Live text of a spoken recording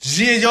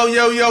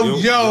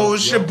Yo,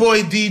 it's your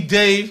boy D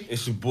Dave.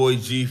 It's your boy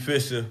G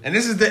Fisher. And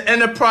this is the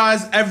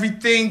Enterprize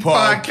Everything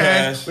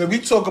Podcast, where we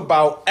talk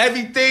about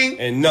everything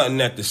and nothing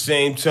at the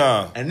same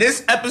time. And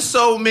this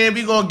episode, man,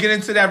 we gonna get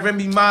into that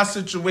Remy Ma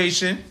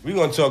situation. We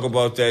gonna talk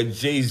about that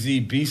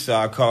Jay-Z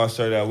B-side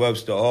concert at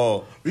Webster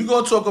Hall. We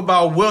gonna talk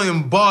about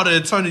William Barr, the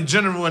Attorney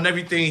General, and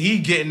everything he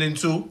getting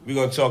into. We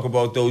gonna talk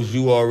about those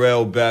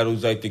URL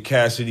battles like the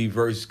Cassidy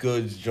versus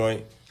Goodz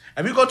joint.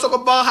 And we're going to talk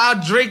about how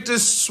Drake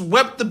just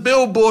swept the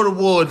Billboard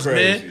Awards,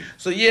 Crazy. man.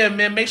 So, yeah,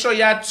 man, make sure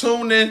y'all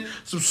tune in,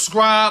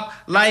 subscribe,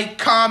 like,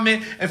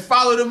 comment, and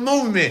follow the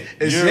movement.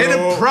 It's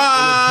Enterprize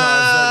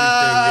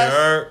Everything, you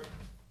heard?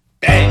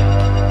 Bang.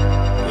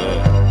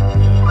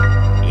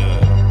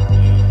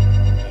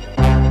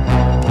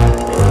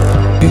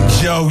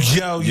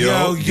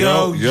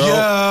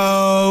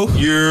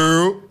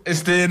 Yo.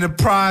 It's the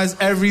Enterprize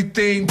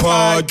Everything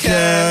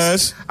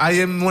Podcast. I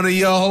am one of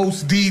your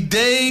hosts, D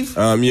Dave.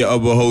 I'm your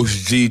other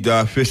host, G.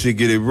 Fisher.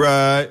 Get it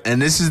right.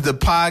 And this is the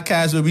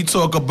podcast where we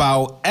talk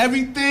about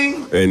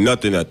everything and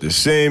nothing at the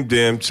same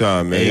damn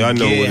time, man. Y'all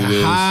know what it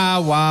is. High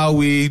while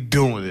we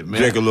doing it,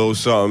 man. Drink a little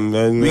something.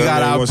 Man. We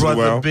got our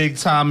brother Big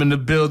Time in the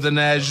building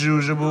as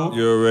usual.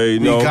 You already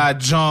know. We got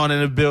John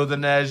in the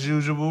building as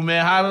usual,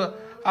 man.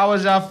 How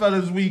was y'all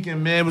fellas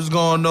weekend, man? What's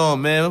going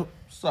on, man?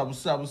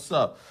 What's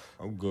up?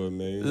 I'm good,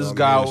 man. This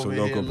guy over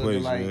no here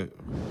complaints, like man.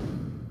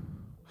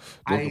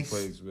 No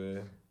complaints,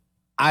 man.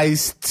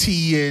 Ice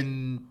T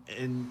and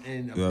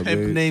a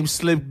pimp named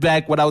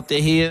Slipback without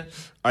the hair.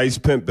 Ice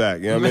Pimp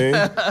Back, you know what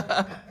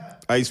I mean?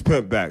 Ice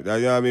Pimp Back. You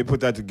know what I mean? Put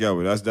that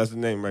together. That's the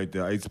name right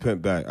there. Ice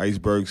Pimp Back.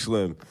 Iceberg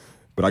Slim.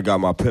 But I got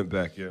my pimp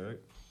back here, right?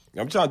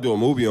 I'm trying to do a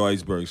movie on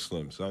Iceberg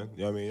Slim, son.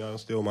 You know what I mean? Y'all don't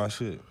steal my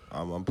shit.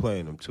 I'm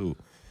playing them, too.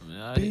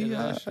 Yeah, I hear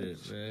that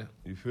shit, man.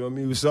 You feel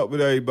me? What's up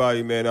with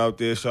everybody, man, out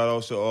there? Shout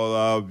out to all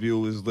our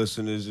viewers,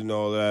 listeners, and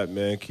all that,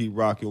 man. Keep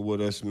rocking with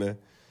us, man.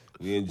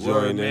 We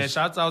enjoying this. Man.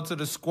 Shouts out to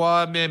the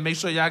squad, man. Make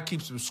sure y'all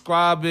keep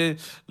subscribing,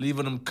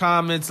 leaving them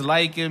comments,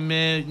 liking,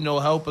 man. You know,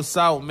 help us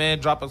out, man.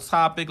 Drop a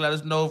topic. Let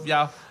us know if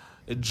y'all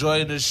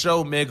enjoying the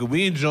show, man, because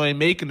we enjoying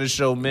making the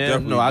show,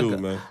 man. Definitely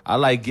man. I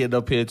like getting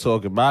up here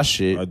talking my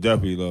shit. I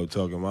definitely love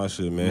talking my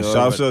shit, man. Shout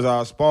out to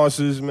our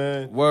sponsors,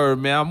 man. Word,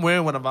 man. I'm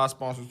wearing one of our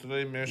sponsors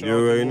today, man. You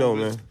already know,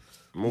 man.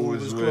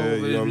 Movies, you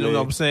know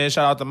what I'm saying?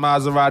 Shout out to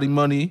Maserati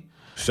Money.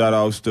 Shout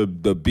outs to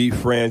the Beat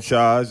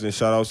franchise and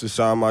shout outs to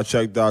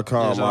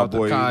SignMyCheck.com. My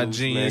boy, Con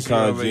Genius,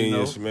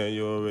 man.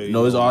 You already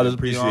know his artists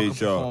appreciate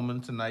y'all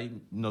performing tonight.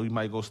 You know, you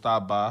might go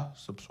stop by,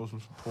 show some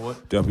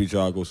support. Definitely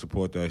try to go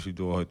support that. She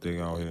doing her thing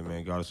out here,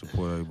 man. Gotta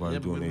support everybody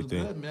doing their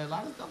thing. Good, man. A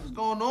lot of stuff is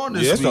going on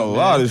this week. There's a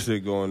lot of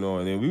shit going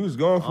on, and we was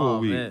gone for a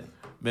week.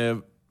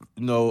 Man.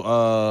 You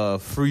know,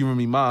 free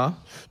Remy Ma.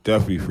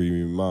 Definitely free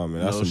Remy Ma,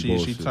 man. That's some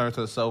bullshit. She turned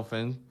herself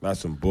in. That's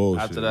some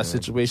bullshit. After that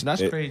situation,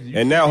 that's crazy.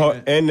 And now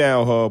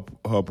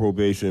her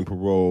probation,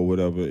 parole,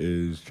 whatever,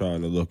 is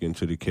trying to look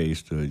into the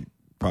case to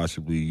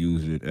possibly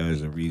use it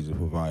as a reason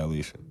for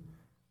violation.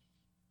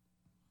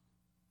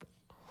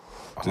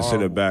 To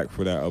send it back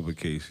for that other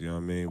case, you know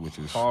what I mean? Which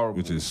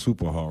is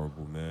super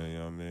horrible, man. You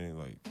know what I mean?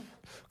 Like,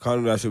 kind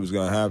of that shit was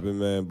gonna happen,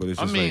 man. But it's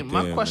just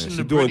my question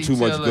she's doing too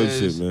much good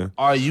shit, man.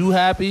 Are you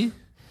happy?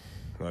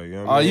 Like, you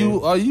know what I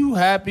mean? Are you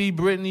happy,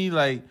 Brittany?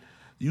 Like,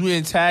 you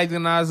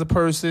antagonize a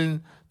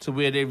person to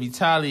where they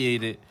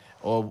retaliated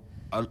or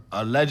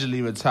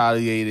allegedly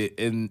retaliated,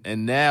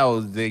 and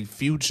now their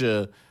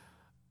future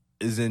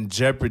is in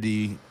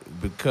jeopardy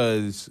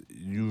because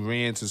you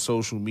ran to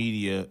social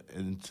media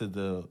and to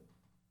the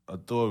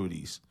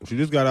authorities. She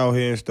just got out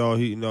here and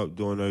started heating up,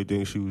 doing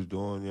everything she was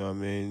doing. You know what I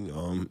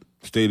mean?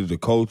 State of the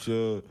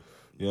culture.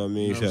 You know what I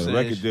mean? She had a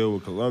record deal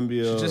with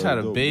Columbia. She just had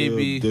a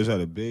baby. Just had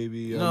a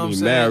baby. You know what I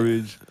mean?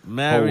 Marriage.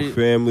 Whole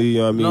family. You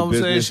know what I mean? You know what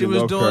I'm saying? She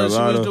was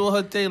doing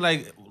her thing.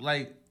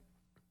 Like,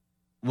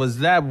 was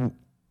that?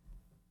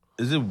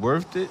 Is it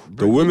worth it?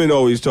 The women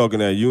always talking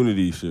that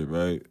unity shit,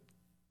 right?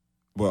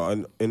 But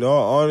in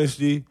all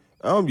honesty,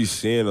 I don't be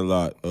seeing a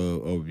lot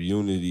of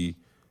unity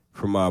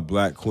from our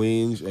black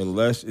queens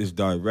unless it's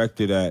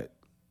directed at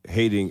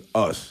hating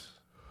us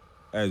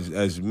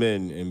as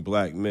men and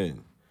black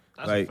men.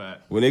 That's like, a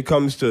fact. When it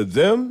comes to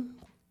them,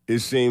 it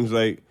seems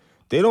like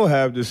they don't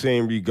have the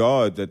same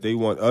regard that they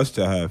want us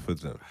to have for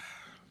them.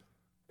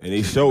 And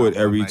they show it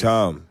every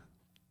time.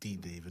 D.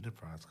 David, the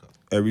prize cup.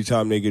 Every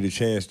time they get a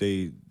chance,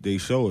 they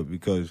show it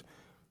because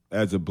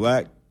as a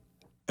black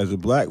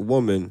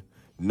woman,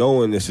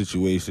 knowing the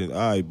situation, all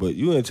right, but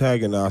you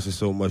antagonize her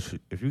so much.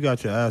 If you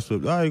got your ass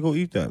whipped, all right, go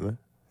eat that, man.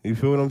 You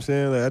feel what I'm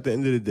saying? Like, at the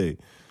end of the day,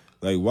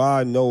 like,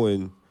 why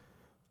knowing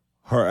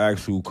her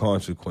actual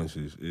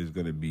consequences is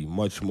going to be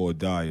much more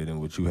dire than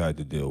what you had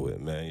to deal with,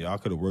 man. Y'all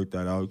could have worked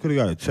that out. You could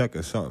have got a check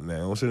or something, man.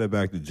 Don't send her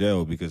back to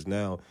jail because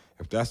now,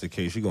 if that's the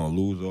case, you're going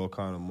to lose all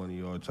kind of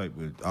money, all type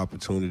of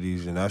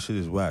opportunities, and that shit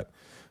is whack.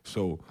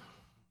 So,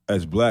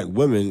 as black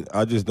women,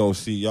 I just don't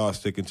see y'all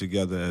sticking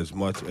together as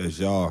much as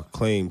y'all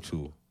claim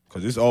to.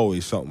 Because it's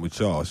always something with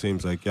y'all. It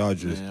seems like y'all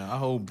just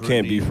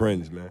can't be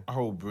friends, man. I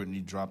hope Brittany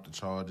dropped the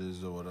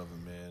charges or whatever,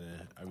 man,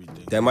 and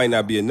everything. That might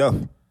not be enough.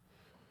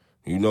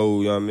 You know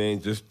what I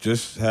mean?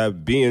 Just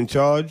be in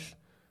charge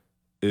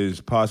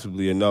is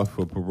possibly enough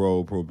for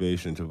parole,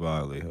 probation to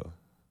violate her.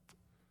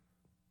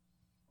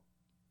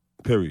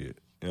 Period.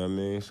 You know what I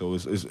mean? So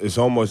it's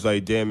almost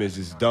like damage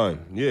is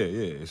done. Yeah.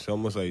 It's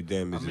almost like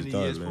damage is done, man. How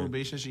many years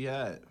probation she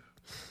had?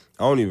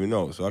 I don't even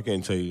know, so I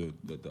can't tell you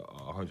the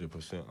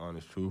 100%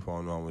 honest truth. I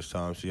don't know how much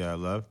time she had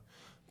left.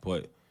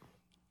 But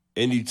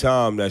any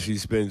time that she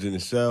spends in the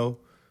cell,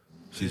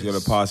 she's going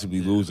to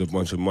possibly lose a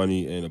bunch of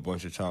money and a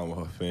bunch of time with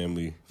her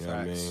family. You know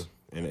what I mean?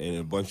 And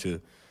a bunch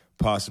of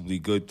possibly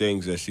good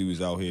things that she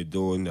was out here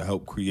doing to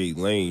help create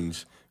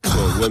lanes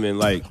for women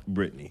like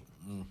Brittany.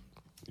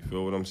 You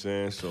feel what I'm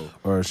saying? So,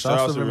 shout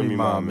out to Remy,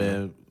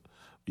 man.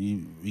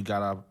 We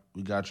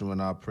got you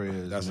in our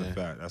prayers. That's man. a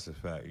fact. That's a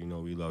fact. You know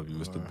we love you.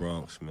 It's the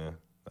Bronx, man.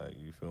 Like,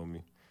 you feel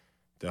me?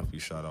 Definitely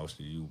shout outs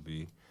to you,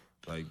 B.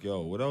 Like,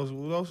 yo, what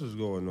else is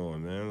going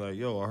on, man? Like,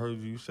 yo, I heard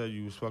you said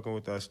you was fucking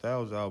with that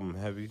Styles album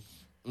heavy.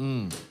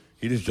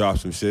 He just dropped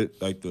some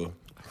shit, like the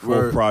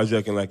fourth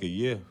project in like a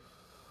year.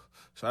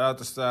 Shout out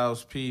to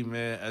Styles P,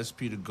 man.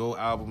 SP The GOAT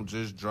album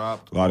just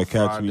dropped. A lot of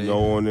cats Friday. We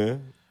know on there.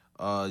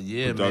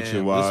 Yeah,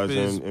 Production-wise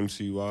Whispers, and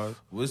MC-wise.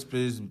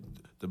 Whispers,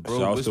 the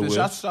bro Whispers.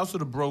 Shout out to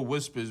the bro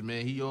Whispers,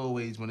 man. He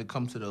always, when it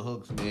comes to the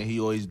hooks, man, he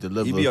always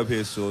delivers. He be up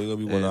here soon. He gonna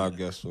be one of our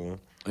guests soon.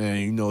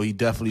 And, you know, he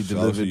definitely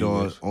delivered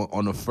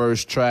on the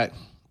first track.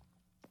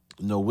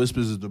 You know,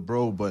 Whispers is the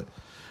bro, but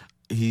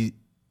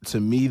to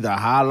me, the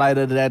highlight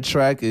of that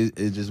track is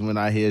just when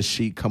I hear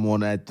Sheik come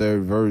on that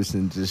third verse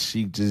and just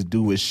Sheik just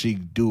do what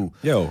Sheik do.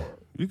 Yo,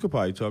 you could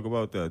probably talk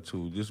about that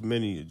too. Just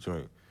many a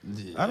joint.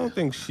 Yeah. I don't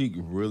think Sheik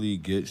really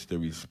gets the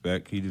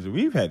respect he deserves.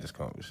 We've had this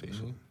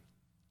conversation.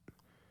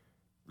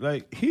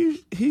 Like,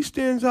 he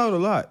stands out a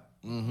lot.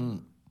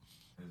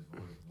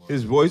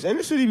 His voice, and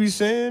the shit he be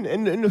saying,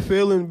 and the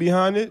feeling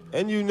behind it,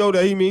 and you know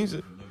that he means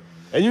it.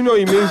 And you know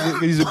he means it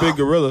because he's a big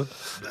gorilla.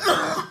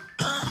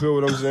 You feel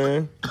what I'm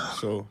saying?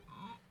 So,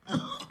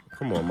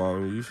 come on,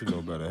 Mom. You should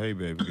know better. Hey,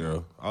 baby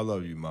girl. I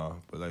love you,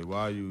 Mom. But, like,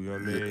 why you know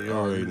what I mean? You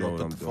already know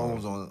what I'm doing. Put the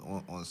phones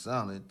on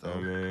silent, though.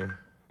 You know what I mean?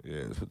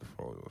 Yeah, let's put the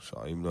phones on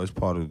silent. Even though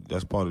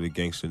that's part of the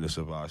gangsterness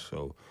of our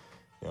show.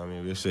 You know what I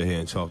mean? We'll sit here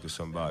and talk to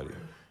somebody.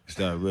 It's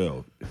not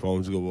real. The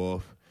phones go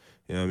off.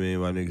 You know what I mean?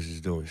 My niggas is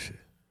doing shit.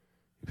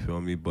 You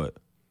feel me? But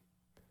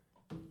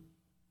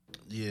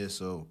yeah,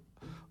 so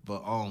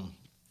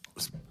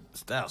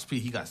Styles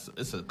P,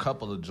 it's a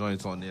couple of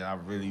joints on there I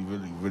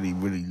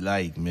really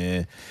like,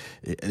 man.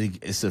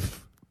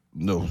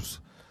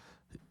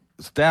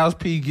 Styles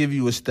P give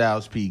you a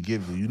Styles P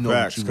give you. You know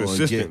facts, what you're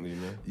gonna get.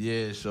 Man.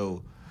 Yeah,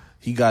 so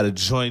he got a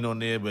joint on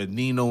there, but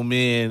Nino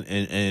Man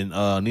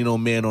and Nino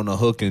Man on the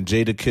hook and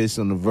Jada Kiss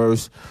on the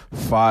verse,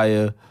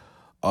 fire.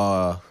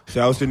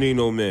 Shouts to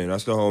Nino Man,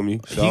 that's the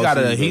homie.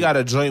 He got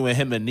a joint with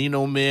him and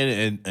Nino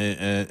Man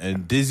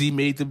and Dizzy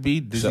made the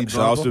beat. Dizzy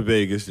shouts to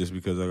Vegas, just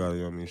because I got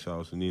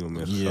shouts to Nino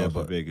Man. So shouts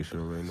to Vegas, you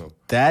already know.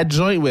 That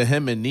joint with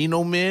him and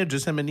Nino Man,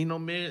 just him and Nino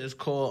Man, is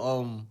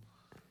called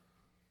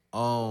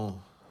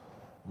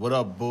what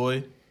up,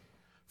 boy?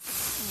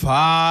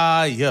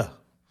 Fire.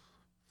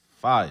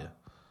 I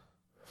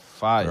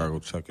gotta go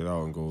check it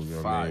out and go, you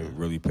know what I mean?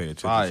 Really pay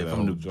attention to that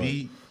from the joint.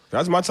 beat.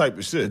 That's my type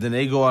of shit. And then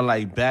they go on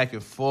like back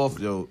and forth,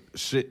 yo.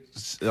 Shit.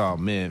 Oh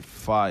man,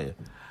 fire.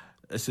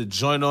 It's a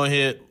joint on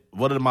here.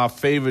 One of my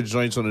favorite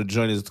joints on the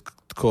joint is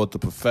called The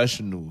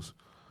Professionals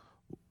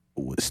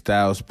with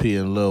Styles P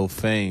and Lil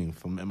Fame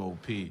from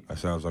MOP. That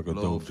sounds like a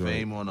Lil dope joint. Lil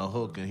Fame on the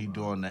hook and he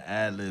doing the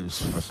ad-libs.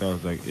 That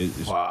sounds like it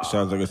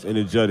sounds like it's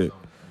energetic.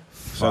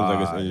 Sounds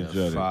like it's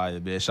energetic. Fire,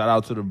 man. Shout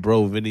out to the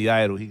bro, Vinny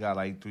Idol. He got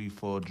like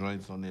 3-4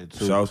 joints on there,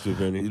 too. Shouts to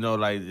Vinny. You know,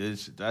 like,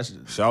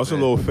 shouts to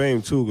Lil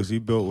Fame, too, because he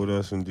built with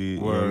us in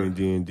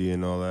D&D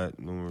and all that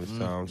numerous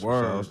times. So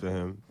shouts to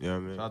him. You know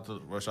what I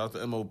mean? Shout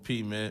out to MOP,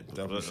 man.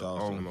 Definitely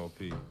shouts to MOP.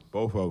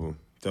 Both of them.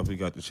 Definitely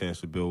got the chance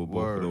to build with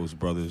both of those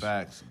brothers.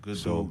 Facts.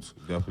 Good dudes.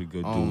 Definitely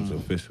good dudes.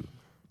 Official.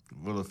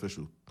 Real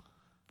official.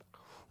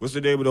 What's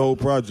the name of the whole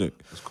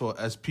project? It's called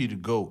SP The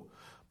GOAT.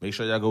 Make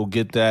sure y'all go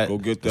get that. Go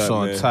get that, It's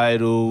on man.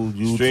 Tidal,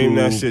 YouTube. Stream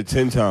that shit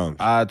 10 times.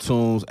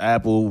 iTunes,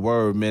 Apple,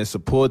 Word, man.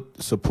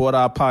 Support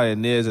our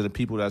pioneers and the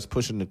people that's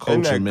pushing the culture,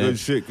 and that man. good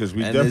shit, because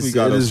we definitely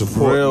got to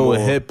support real more.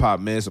 hip-hop,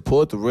 man.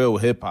 Support the real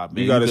hip-hop,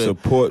 man. We got to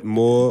support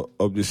more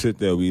of the shit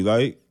that we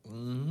like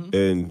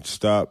and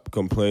stop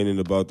complaining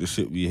about the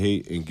shit we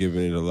hate and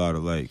giving it a lot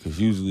of like.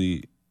 Because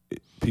usually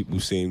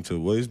people seem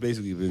to, it's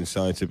basically been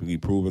scientifically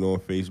proven on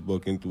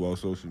Facebook and throughout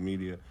social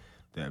media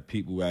that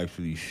people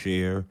actually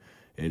share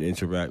and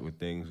interact with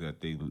things that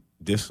they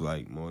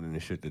dislike more than the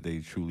shit that they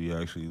truly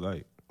actually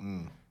like.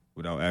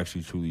 Without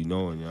actually truly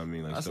knowing, you know what I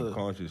mean? Like, that's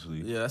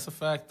subconsciously. Yeah, that's a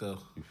fact, though.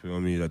 You feel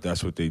me?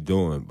 That's what they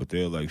doing. But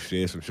they'll, like,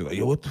 share some shit like,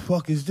 yo, what the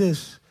fuck is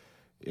this?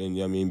 And,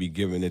 you know what I mean, be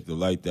giving it the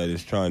light that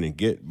it's trying to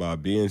get by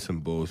being some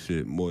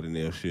bullshit more than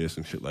they'll share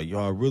some shit like, yo,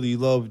 I really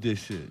love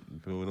this shit. You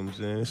feel what I'm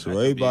saying? So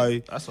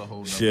everybody that's a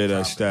whole share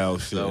that style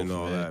shit and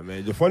all that,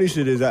 man. The funny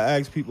shit is I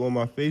ask people on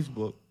my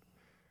Facebook,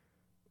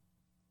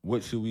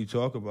 what should we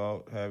talk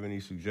about, have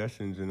any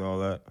suggestions and all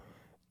that.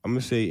 I'm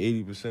gonna say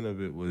 80%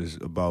 of it was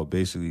about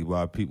basically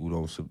why people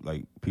don't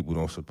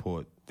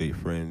support their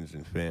friends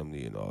and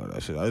family and all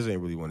that shit. I just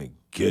ain't really want to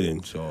get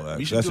into all that.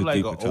 We should That's do a like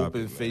deeper an topic,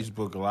 open man.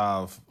 Facebook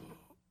Live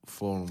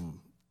forum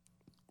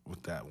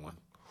with that one.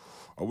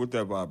 Or with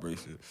that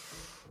vibration.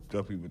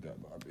 Definitely with that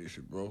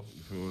vibration, bro.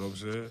 You feel what I'm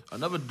saying?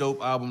 Another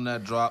dope album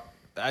that dropped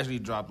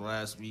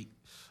last week.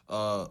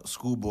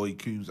 Schoolboy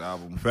Q's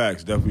album.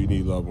 Facts, definitely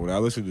need love on it. I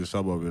listened to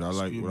some of it. I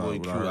like Schoolboy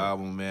what Q I heard.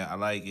 album, man. I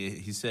like it.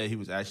 He said he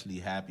was actually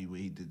happy when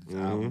he did the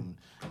album,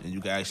 and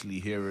you can actually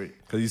hear it.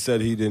 Because he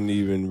said he didn't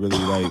even really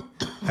like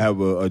have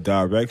a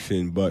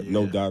direction, but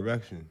no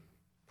direction.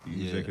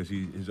 He said because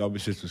his other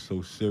shit was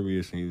so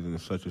serious and he was in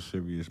such a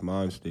serious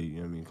mind state. You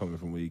know what I mean? Coming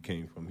from where he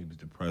came from, he was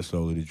depressed,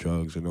 all of the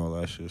drugs and all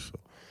that shit. So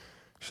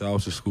shout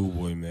out to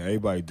Schoolboy, man.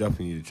 Everybody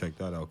definitely need to check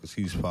that out because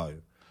he's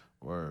fire.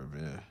 Word,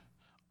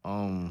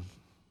 man.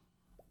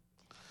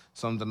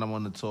 Something I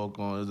want to talk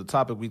on is a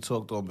topic we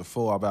talked on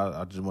before about.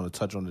 I just want to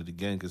touch on it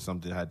again because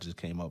something had just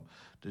came up.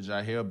 Did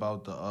y'all hear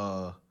about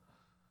the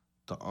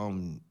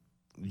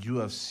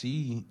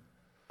UFC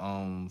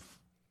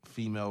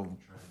female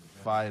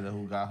fighter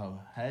who got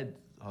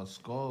her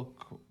skull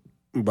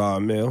By a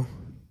male.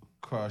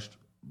 crushed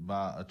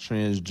by a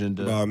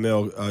transgender? By a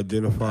male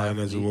identifying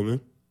as a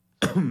woman.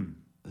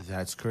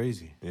 That's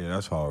crazy. Yeah,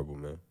 that's horrible,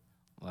 man.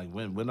 Like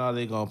when are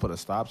they gonna put a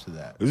stop to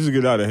that? This is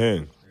get out of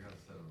hand.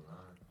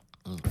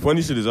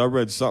 Funny shit is I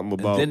read something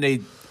about. And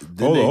then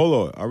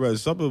hold on. I read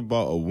something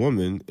about a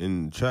woman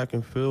in track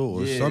and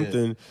field or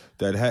something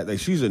that had like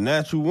she's a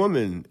natural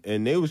woman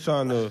and they was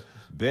trying to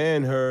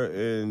ban her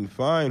and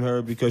fine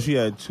her because she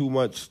had too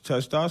much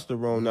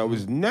testosterone that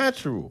was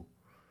natural,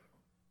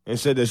 and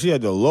said that she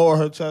had to lower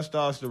her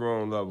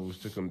testosterone levels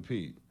to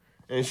compete.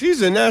 And she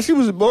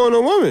was born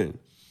a woman.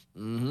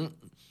 Mm-hmm.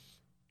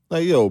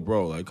 Like, yo,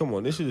 bro, like, come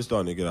on, this shit is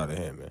starting to get out of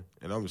hand, man.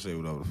 And I'm gonna say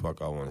whatever the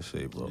fuck I want to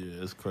say, bro.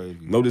 Yeah, it's crazy.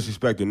 No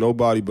disrespect to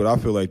nobody, but I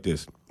feel like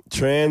this.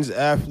 Trans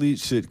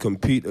athletes should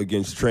compete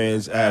against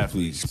trans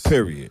athletes,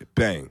 period.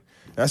 Bang.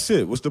 That's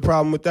it. What's the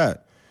problem with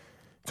that?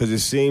 Because it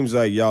seems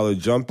like y'all are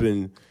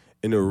jumping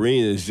in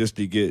arenas just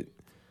to get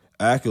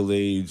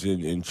accolades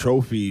and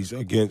trophies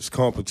against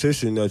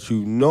competition that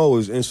you know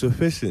is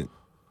insufficient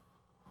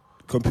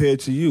compared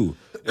to you.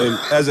 And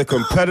as a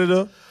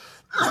competitor,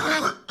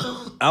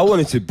 I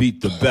wanted to beat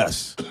the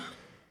best. You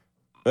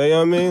know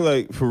what I mean?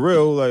 Like, for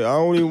real, like, I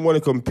don't even want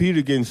to compete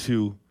against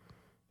you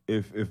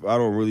if I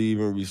don't really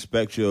even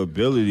respect your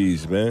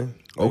abilities, man.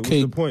 Like,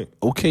 Okay. what's the point?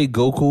 Okay,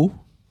 Goku.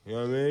 You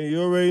know what I mean?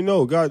 You already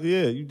know. God,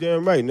 yeah, you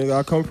damn right, nigga.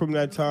 I come from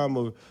that time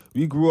of,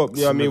 we grew up,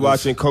 you know what I mean,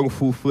 watching Kung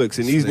Fu flicks,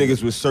 and these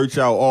niggas would search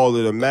out all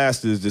of the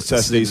masters to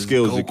test their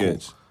skills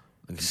against.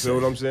 You feel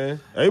what I'm saying?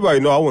 Everybody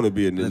know I want to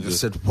be a ninja. Nigga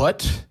said,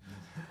 what?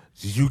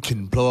 You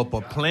can blow up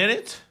a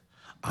planet?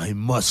 I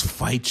must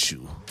fight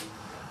you.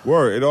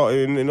 Word,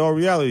 in all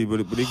reality,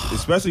 but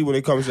especially when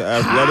it comes to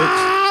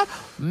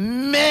athletics.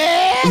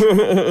 Man!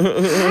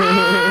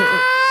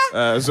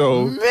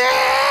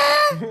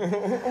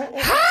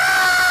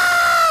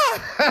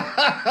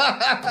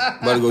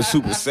 About to go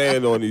Super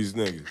Saiyan on these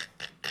niggas.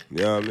 You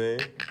know what I mean?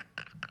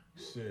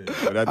 Shit.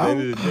 But at the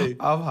end of the day,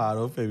 I'm hot,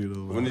 don't pay me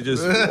no when it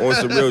just on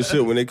some real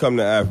shit, when they come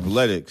to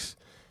athletics,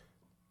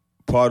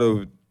 part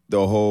of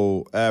the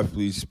whole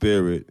athlete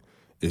spirit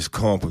is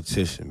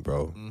competition,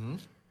 bro. Mm-hmm.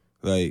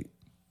 Like,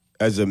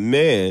 as a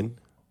man,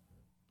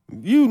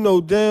 you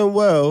know damn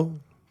well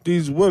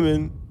these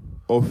women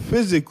are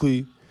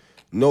physically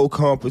no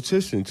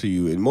competition to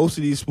you. And most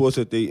of these sports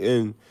that they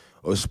in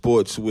are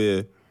sports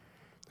where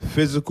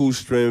physical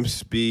strength,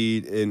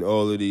 speed, and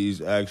all of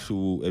these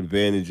actual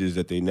advantages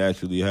that they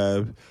naturally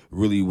have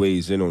really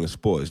weighs in on the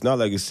sport. It's not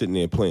like it's sitting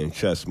there playing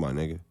chess, my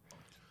nigga.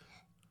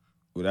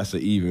 Well, that's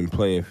an even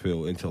playing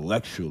field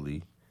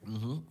intellectually.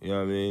 Mm-hmm. You know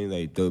what I mean?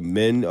 Like, the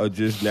men are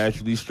just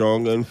naturally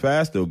stronger and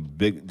faster.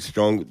 Big,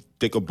 strong,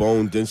 thicker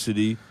bone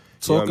density.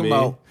 Talking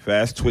about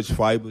fast twitch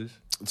fibers.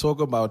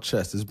 Talk about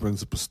chess. This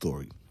brings up a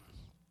story.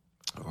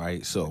 All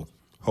right, so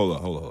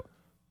hold on.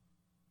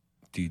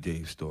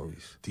 D-Day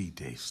stories.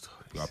 D-Day stories.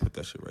 I'll put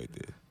that shit right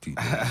there.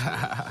 D-Day stories.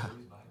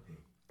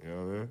 You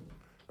know what I mean?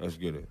 Let's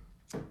get it.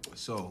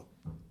 So,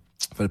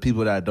 for the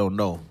people that don't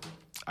know,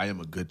 I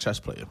am a good chess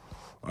player.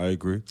 I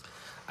agree.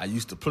 I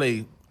used to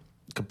play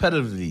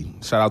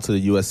competitively. Shout out to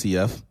the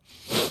USCF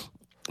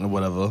and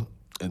whatever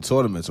in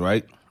tournaments,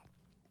 right?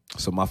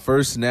 So my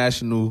first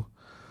national,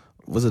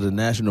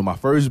 my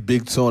first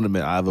big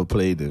tournament I ever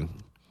played in,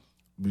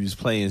 we was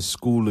playing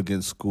school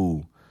against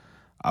school.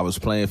 I was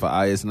playing for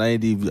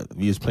IS-90.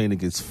 We was playing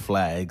against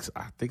Flags.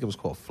 I think it was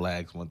called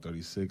Flags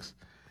 136.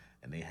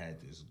 And they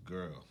had this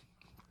girl.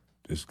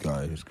 This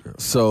guy, this girl.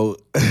 So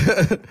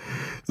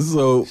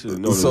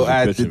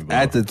at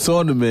the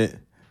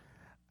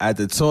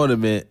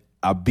tournament,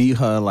 I beat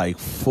her in like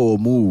 4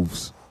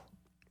 moves,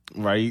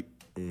 right?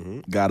 Mm-hmm.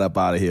 Got up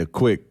out of here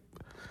quick.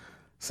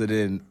 So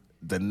then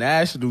the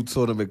national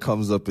tournament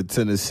comes up in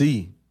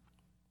Tennessee,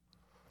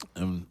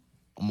 and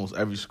almost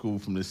every school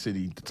from the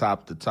city, the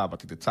top, I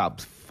think the top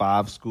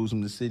 5 schools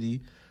from the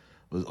city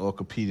was all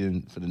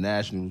competing for the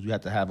nationals. You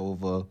had to have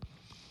over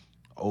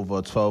over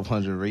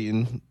 1,200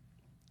 rating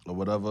or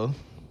whatever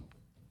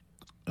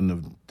in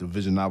the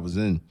division I was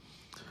in.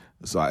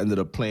 So I ended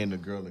up playing the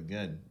girl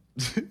again.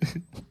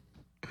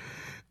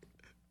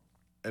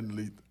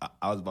 And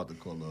I was about to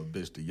call her a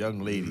bitch, the young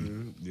lady.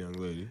 Mm-hmm. Young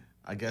lady.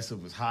 I guess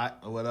it was hot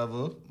or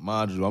whatever.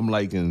 Mind you, I'm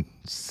like in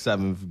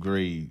 7th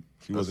grade.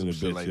 She wasn't a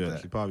bitch like yet.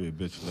 that. She's probably a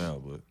bitch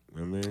now, but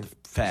you know what I mean?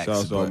 Facts. Shout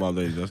out to all my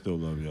ladies. I still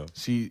love y'all.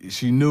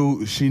 She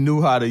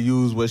knew how to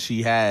use what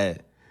she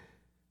had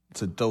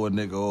to throw a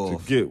nigga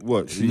off. To get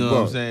what? She you know bought.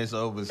 what I'm saying?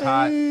 So it was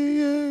hot.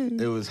 Hey.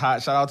 It was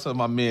hot. Shout out to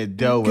my man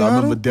Delwin. I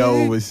remember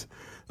Delwin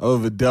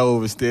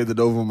was standing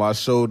over my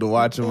shoulder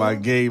watching my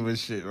game and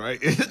shit,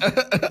 right?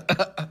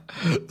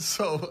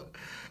 So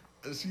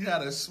she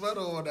had a sweater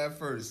on at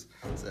first.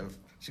 So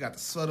she got the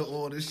sweater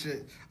on and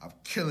shit. I'm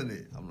killing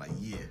it. I'm like,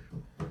 yeah.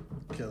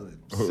 Killing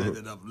it. Setting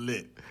it up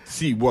lit.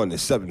 C1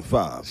 is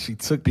 7.5. She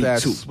took B2.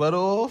 that sweater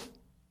off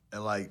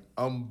and like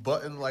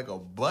unbuttoned like a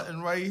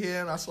button right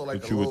here. And I saw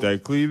like Hit you with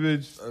that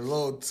cleavage? A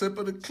little tip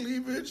of the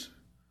cleavage.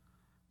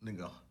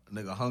 Nigga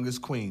hung his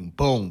queen.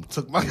 Boom.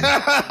 Took my...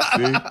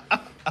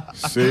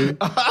 See?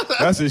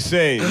 That's a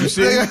shame. You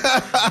see?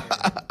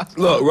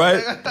 Look,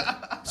 right?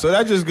 So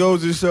that just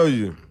goes to show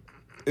you.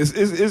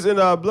 It's in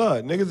our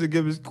blood. Niggas will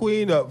give his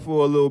queen up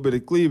for a little bit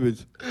of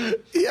cleavage. Yo.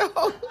 You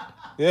know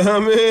what I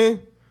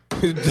mean?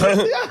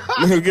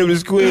 Nigga give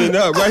his queen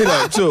up, right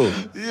up too.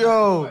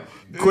 Yo.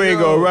 Queen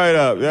go right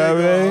up. You know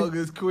what I mean? Hung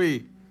his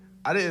queen.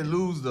 I didn't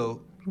lose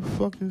though. Who the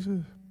fuck is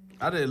this?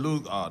 I didn't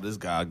lose. Oh, this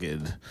guy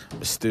getting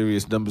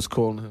mysterious numbers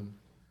calling him.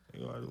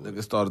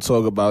 Nigga started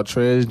talking about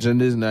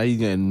transgenders. Now he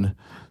getting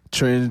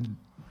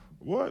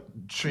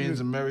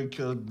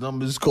trans-America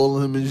numbers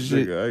calling him and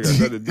shit. Nigga, I ain't got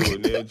nothing to do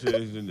with that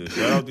transgender.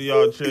 Shout out to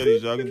y'all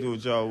trannies. Y'all can do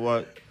what y'all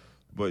want.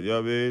 But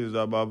y'all mean, it's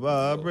about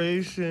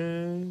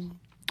vibration.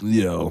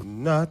 Yo.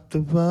 Not the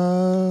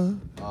vibe.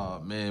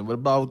 Oh, man. What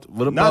about...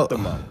 Not the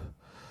vibe.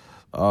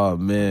 Oh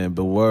man,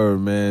 but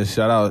word, man.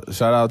 Shout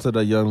out to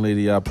the young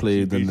lady I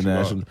played in the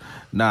national.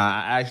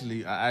 Nah, I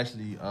actually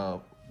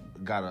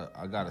got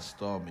a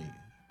star meet.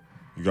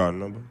 You got a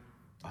number?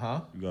 Huh?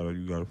 You got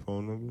a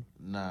phone number?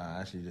 Nah, I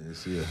actually didn't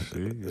see her.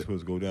 See, you're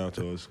supposed to go down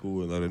to her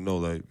school and let her know,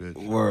 like, bitch.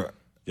 Word.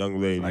 Young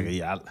lady. Like,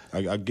 yeah,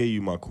 I gave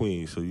you my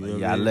queen, so you know.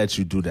 Yeah, I let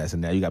you do that, so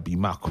now you gotta be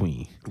my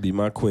queen. Be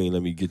my queen.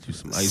 Let me get you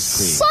some ice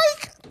cream.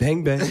 Psych.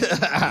 Bang bang.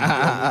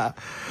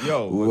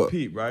 Yo, but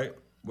Pete, right?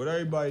 What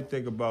everybody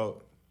think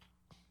about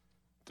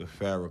the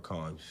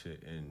Farrakhan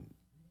shit and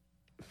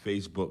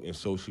Facebook and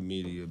social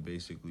media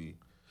basically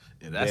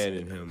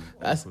banning him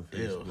off of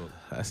Facebook.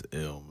 That's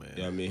ill, man.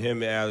 Yeah, I mean,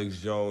 him and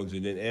Alex Jones,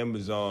 and then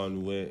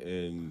Amazon went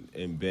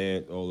and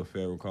banned all of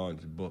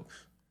Farrakhan's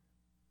books.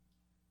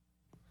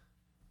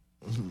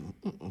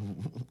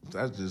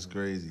 That's just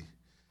crazy.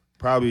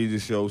 Probably to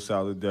show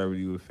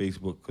solidarity with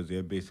Facebook because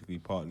they're basically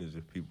partners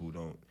if people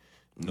don't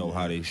know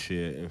how they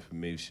share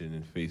information,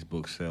 and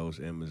Facebook sells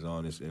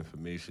Amazon's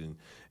information.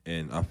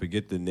 And I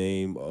forget the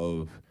name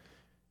of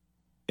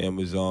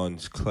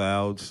Amazon's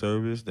cloud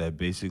service that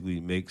basically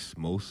makes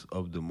most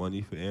of the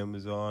money for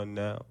Amazon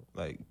now,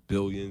 like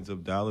billions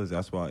of dollars.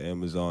 That's why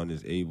Amazon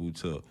is able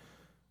to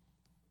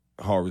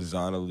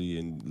horizontally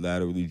and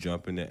laterally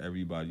jump into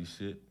everybody's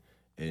shit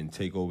and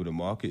take over the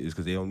market, is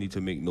because they don't need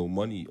to make no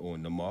money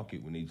on the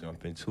market when they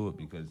jump into it,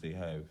 because they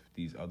have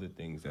these other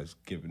things that's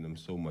giving them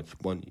so much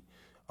money.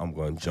 I'm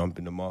going to jump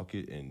in the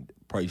market and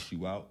price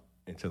you out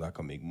until I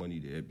can make money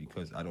there,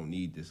 because I don't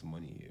need this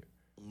money here.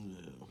 Yeah.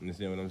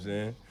 Understand what I'm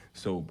saying?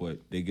 So, but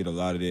they get a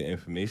lot of their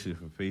information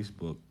from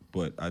Facebook,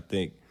 but I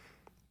think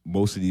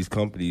most of these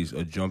companies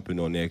are jumping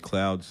on their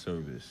cloud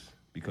service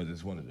because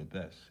it's one of the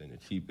best and the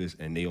cheapest,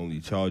 and they only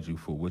charge you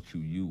for what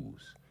you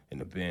use and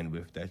the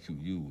bandwidth that you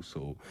use.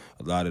 So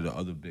a lot of the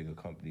other bigger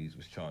companies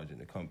was charging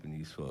the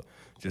companies for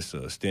just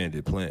a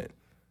standard plan.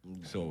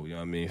 So, you know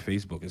what I mean?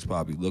 Facebook is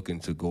probably looking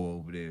to go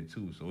over there,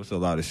 too. So, it's a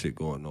lot of shit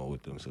going on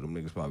with them. So, them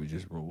niggas probably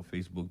just roll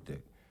Facebook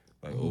dick.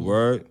 Like, oh,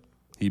 word?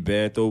 He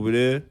banned over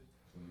there?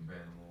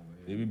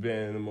 He be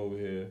banning them over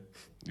here.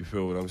 You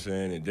feel what I'm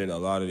saying? And then a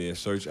lot of their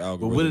search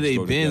algorithms. But what are they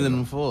banning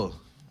them for?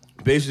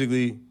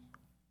 Basically,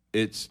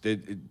 it's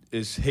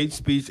hate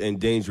speech and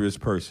dangerous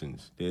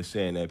persons. They're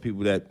saying that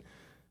people that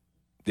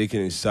they can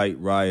incite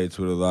riots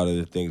with a lot of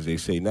the things they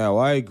say. Now,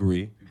 I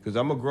agree. Because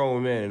I'm a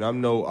grown man, and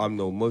I'm no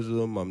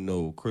Muslim, I'm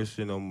no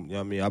Christian. You know what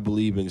I mean? I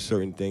believe in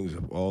certain things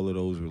of all of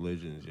those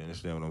religions. You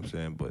understand what I'm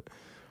saying? But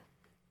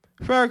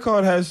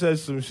Farrakhan has said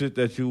some shit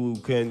that you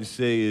can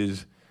say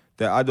is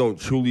that I don't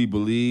truly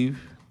believe.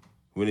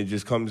 When it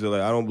just comes to,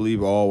 like, I don't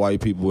believe all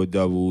white people are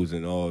devils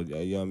and all.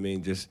 You know what I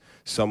mean? Just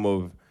some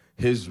of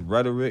his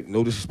rhetoric.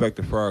 No disrespect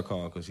to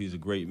Farrakhan, because he's a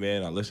great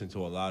man. I listen to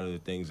a lot of the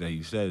things that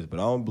he says, but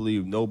I don't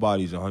believe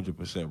nobody's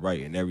 100% right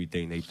in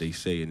everything they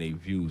say and their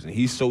views. And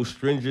he's so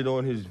stringent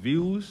on his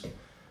views.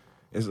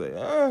 It's like,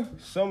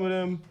 some of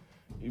them,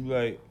 you be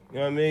like, you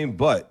know what I mean?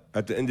 But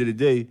at the end of the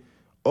day,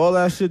 all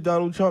that shit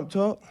Donald Trump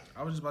talk.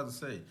 I was just about to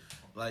say,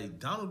 like,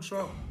 Donald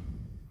Trump.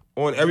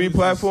 On every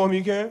platform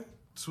he can?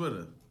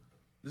 Twitter.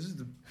 This is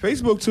the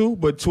Facebook too,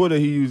 but Twitter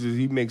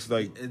he makes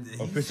like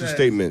official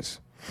statements.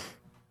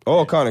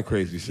 All kind of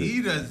crazy shit.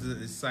 He does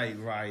incite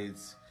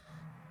riots.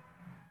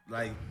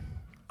 Like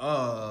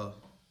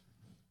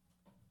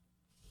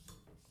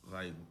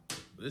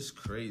it's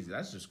crazy.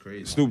 That's just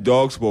crazy. Snoop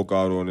Dogg spoke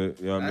out on it.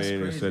 You know what I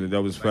mean? Crazy. And said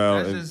that was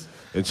found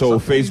and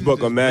told some Facebook,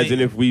 just imagine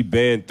blatant. if we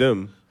banned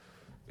them,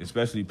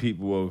 especially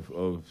people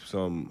of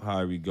some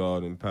high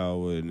regard and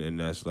power, and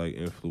that's like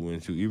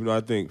influential. Even though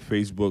I think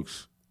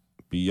Facebook's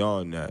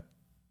beyond that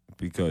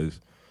because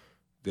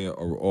they're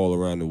all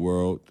around the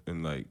world,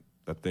 and like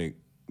I think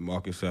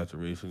market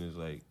saturation is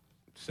like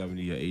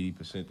 70 or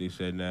 80%. They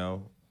said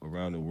now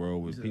around the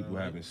world with people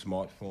having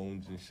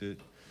smartphones and shit.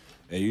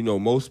 And you know,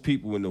 most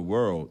people in the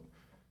world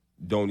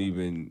don't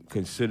even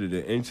consider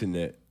the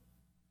internet,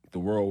 the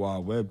World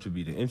Wide Web, to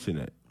be the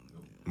internet.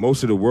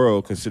 Most of the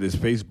world considers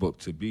Facebook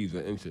to be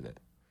the internet.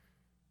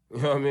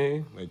 You know what I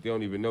mean? Like, they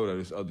don't even know that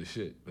there's other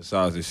shit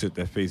besides the shit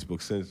that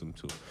Facebook sends them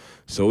to.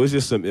 So it's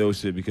just some ill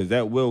shit because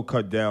that will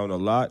cut down a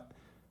lot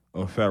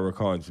of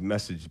Farrakhan's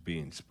message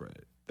being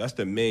spread. That's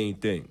the main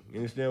thing. You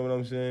understand what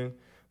I'm saying?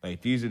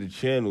 Like, these are the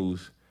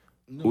channels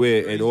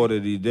where, in order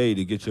today,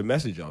 to get your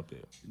message out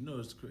there. You know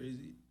it's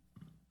crazy.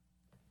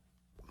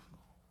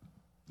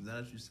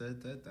 Now that you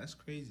said that, that's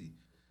crazy.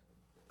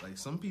 Like,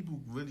 some people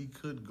really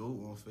could go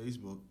on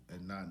Facebook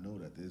and not know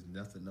that there's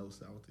nothing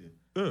else out there.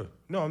 Yeah.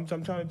 No, I'm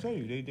trying to tell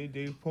you,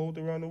 they polled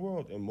around the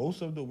world, and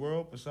most of the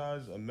world,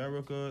 besides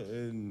America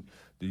and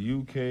the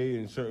UK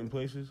and certain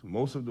places,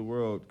 most of the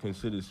world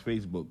considers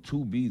Facebook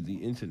to be the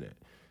internet,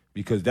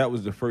 because that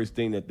was the first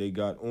thing that they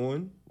got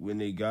on when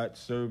they got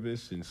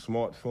service and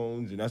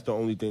smartphones, and that's the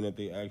only thing that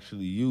they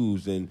actually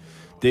use, and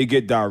they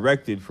get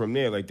directed from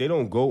there. Like, they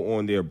don't go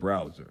on their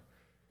browser.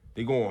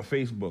 They go on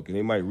Facebook, and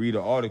they might read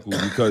an article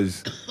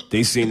because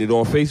they seen it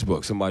on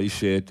Facebook. Somebody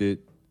shared it, you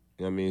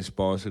know what I mean,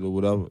 sponsored or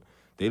whatever.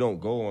 They don't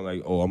go on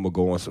like, oh, I'm going to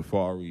go on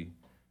Safari.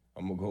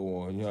 I'm going to go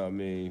on, you know what I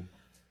mean,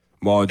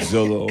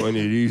 Mozilla or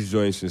any of these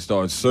joints and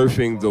start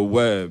surfing the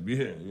web.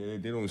 Yeah,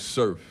 they don't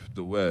surf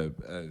the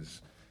web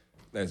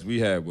as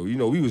we have. But, you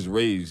know, we was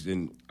raised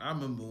in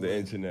the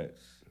internet.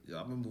 Yeah,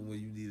 I remember when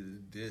you needed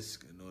a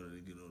disc in order to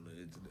get on the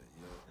internet.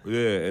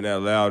 Yeah, and that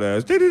loud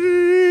ass.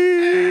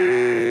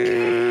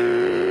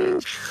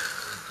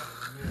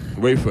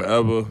 Wait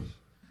forever.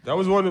 That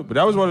was one of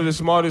the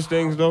smartest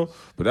things though.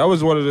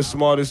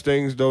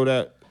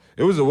 That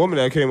it was a woman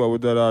that came up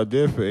with that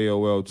idea for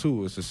AOL too,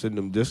 was to send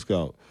them disc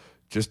out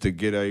just to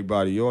get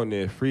everybody on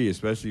there free,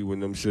 especially when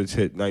them shits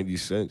hit 90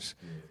 cents.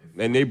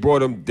 And they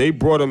brought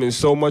them in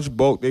so much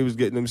bulk, they was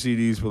getting them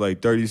CDs for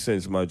like 30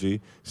 cents, my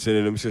G.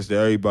 Sending them shits to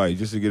everybody,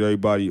 just to get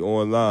everybody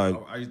online.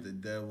 I used to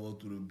dead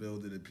walk through the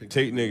building and pick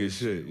Take niggas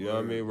shit, you know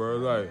what I mean?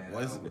 Word like.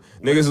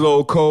 Niggas a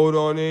little code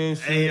on in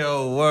shit. Hey,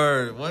 yo,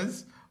 word.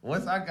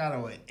 Once I got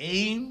on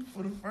AIM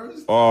for the first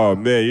time. Oh,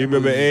 man, you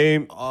remember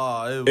AIM?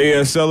 Oh,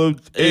 ASL a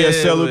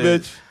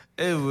bitch?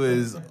 It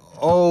was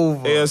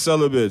over.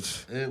 ASL a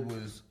bitch. It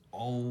was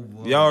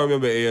over. Y'all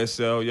remember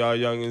ASL, y'all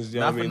youngins,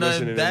 y'all mean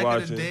listening back and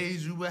watching. Back in the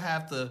days, you would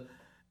have to,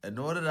 in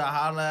order to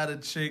holler at a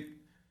chick,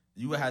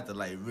 you would have to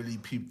like really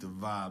peep the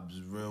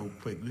vibes real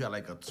quick. You had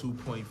like a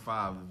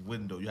 2.5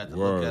 window. You had to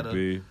look at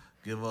her,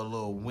 give her a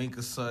little wink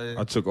or something.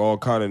 I took all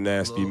kind of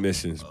nasty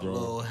missions, bro. A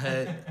little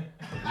head.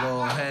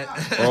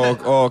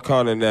 all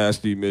kind of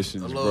nasty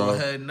missions, bro. A little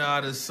head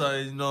nod or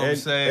something, you know what I'm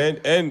saying?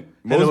 And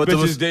most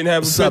bitches didn't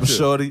have a picture. What's up,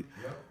 shorty?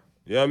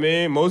 You know what I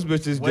mean? Most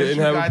bitches didn't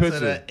have a picture.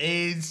 Once you got to the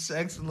age,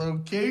 sex,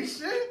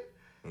 location,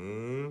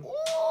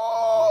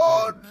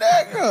 oh,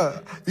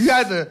 nigga.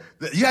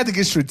 You had to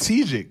get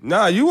strategic.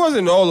 Nah, you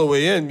wasn't all the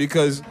way in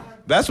because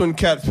that's when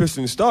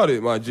catfishing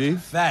started, my G.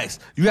 Facts.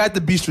 You had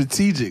to be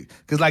strategic.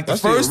 Because like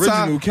that's the first the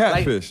original time,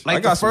 catfish.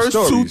 like the first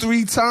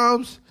 2-3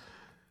 times,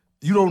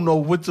 you don't know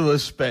what to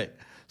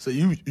expect. So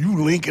you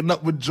linking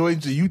up with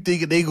joints and you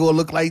thinking they gonna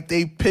look like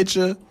they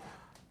picture.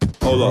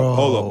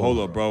 Hold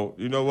up, bro.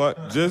 You know what?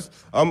 I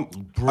got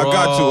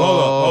you.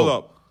 Hold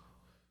up.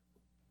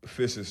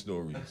 Fishing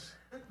stories.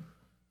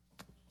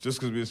 Just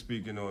because we're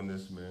speaking on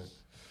this, man.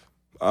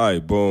 All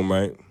right, boom,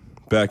 right?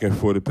 Back and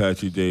forth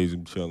Apache days,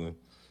 I'm chilling.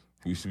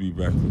 Used to be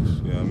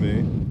breakfast, you know what I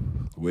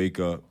mean? Wake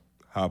up,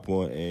 hop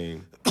on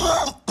AIM,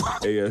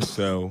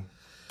 ASL,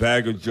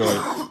 bag of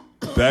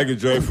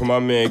joint for my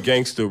man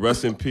Gangster,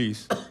 rest in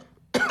peace.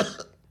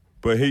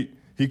 But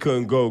he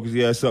couldn't go because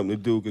he had something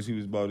to do because he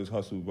was about his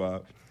hustle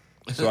vibe.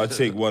 So I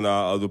take one of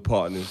our other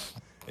partners,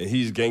 and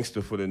he's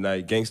Gangster for the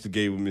night. Gangster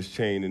gave him his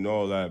chain and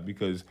all that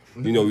because,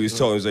 you know, he was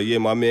talking, he was like, yeah,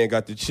 my man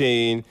got the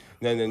chain.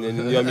 You know what I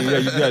mean? Yeah,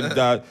 you got to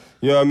die.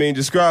 You know what I mean?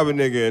 Describe a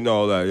nigga and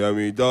all that. You know what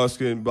I mean? Dark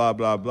skin, blah,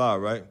 blah, blah,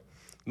 right?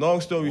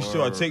 Long story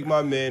short, I take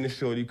my man to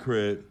Shorty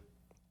crib.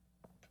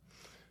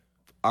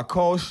 I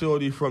call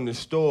Shorty from the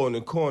store in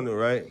the corner,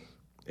 right?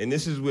 And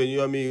this is when, you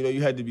know what I mean, you know,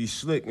 you had to be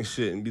slick and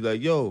shit and be like,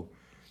 yo,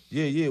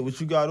 yeah, what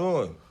you got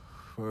on?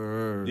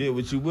 Yeah,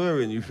 what you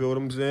wearing, you feel what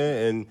I'm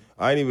saying? And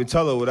I didn't even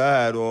tell her what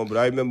I had on, but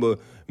I remember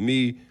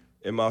me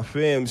and my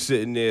fam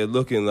sitting there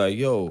looking like,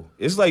 yo,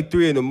 it's like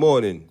 3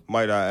 a.m,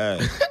 might I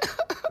add,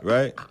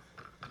 right?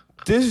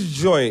 This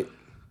joint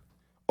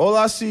All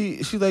I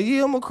see, she's like,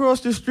 yeah, I'm across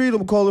the street.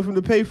 I'm calling from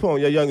the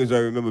payphone. Y'all youngins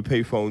don't remember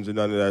payphones and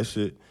none of that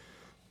shit.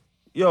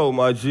 Yo,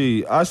 my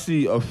G, I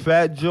see a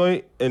fat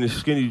joint and a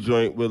skinny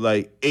joint with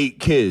like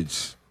 8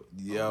 kids.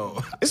 Yo.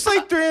 It's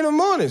like 3 in the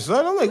morning,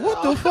 son. I'm like,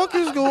 what the fuck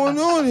is going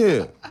on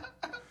here?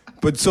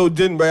 But so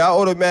didn't, right? I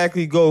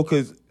automatically go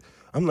because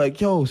I'm like,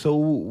 yo, so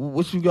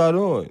what you got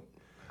on?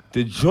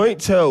 The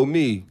joint tell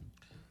me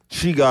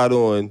she got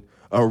on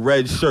a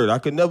red shirt. I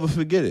could never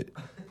forget it.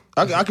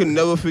 I could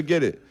never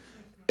forget it.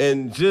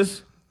 And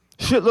just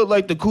shit looked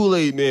like the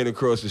Kool-Aid man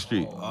across the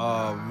street.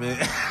 Oh, man.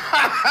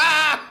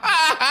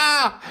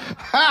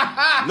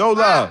 No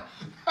lie.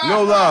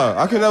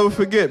 I can never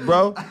forget,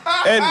 bro.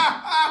 And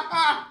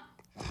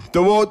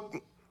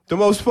the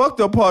most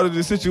fucked up part of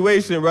the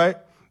situation, right,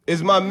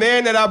 is my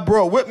man that I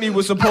brought with me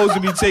was supposed to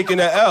be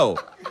taking an L.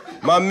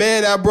 My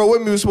man that I brought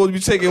with me was supposed to be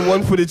taking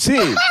one for the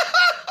team.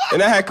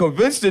 And I had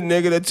convinced the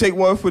nigga to take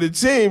one for the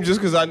team just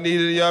because I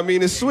needed, you know what I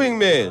mean, a swing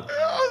man.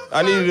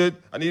 I needed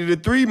a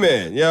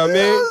 3-man, you know what I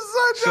mean?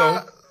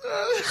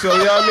 So, you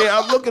know what I mean?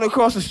 I'm looking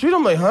across the street,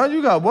 I'm like, huh,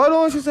 you got what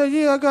on? She said,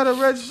 yeah, I got a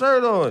red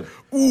shirt on.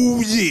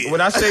 Ooh, yeah.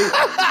 When I say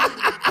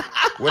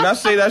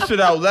that shit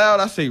out loud,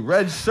 I say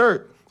red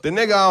shirt. The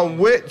nigga I'm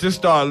with just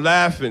started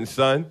laughing,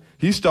 son.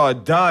 He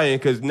started dying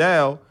because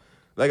now,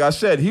 like I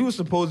said, he was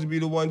supposed to be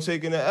the one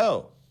taking the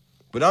L.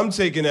 But I'm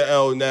taking the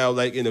L now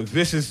like in a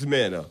vicious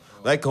manner.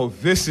 Like a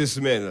vicious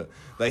manner.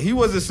 Like he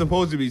wasn't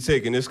supposed to be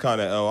taking this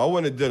kind of L. I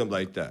wouldn't have done him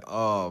like that.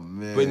 Oh,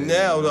 man. But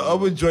now the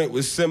other joint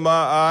was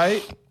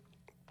semi-aight.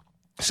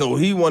 So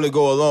he want to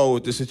go along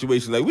with the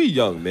situation. Like, we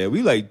young, man.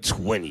 We like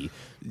 20,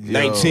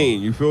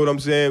 19. You feel what I'm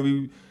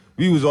saying?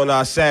 We was on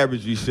our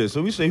savagery shit.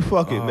 So we say,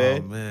 fuck it,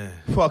 man.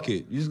 Fuck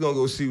it. You just gonna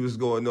go see what's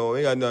going on.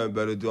 Ain't got nothing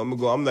better to do. I'm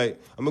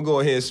gonna go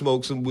ahead and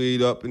smoke some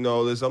weed up and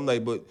all this. I'm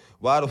like, but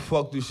why the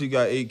fuck do she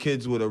got 8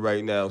 kids with her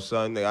right now,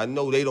 son? Like, I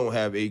know they don't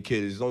have 8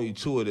 kids. There's only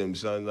 2 of them,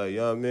 son. Like, you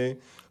know what I mean?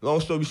 Long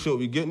story short,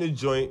 we get in a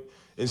joint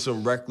in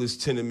some reckless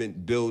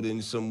tenement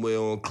building somewhere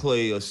on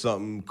Clay or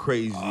something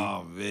crazy.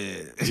 Oh,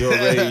 man. You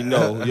already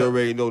know. You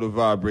already know the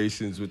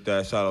vibrations with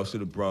that. Shout out to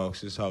the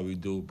Bronx. This is how we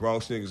do.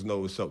 Bronx niggas know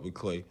what's up with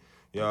Clay.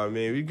 You know what I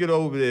mean? We get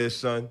over there,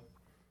 son.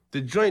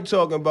 The joint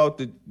talking about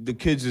the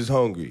kids is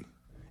hungry.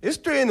 It's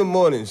 3 in the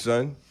morning,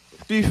 son.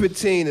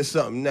 3:15 or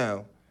something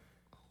now.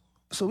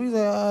 So we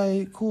like, all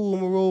right, cool,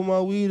 I'm gonna roll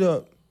my weed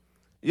up.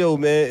 Yo,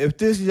 man, if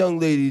this young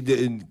lady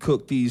didn't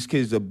cook these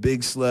kids a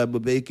big slab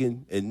of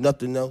bacon and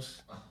nothing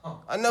else,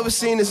 I never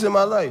seen this in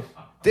my life.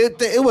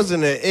 It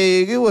wasn't an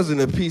egg, it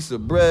wasn't a piece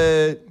of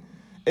bread,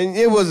 and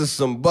it wasn't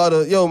some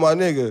butter. Yo, my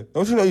nigga,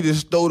 don't you know you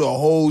just throw the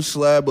whole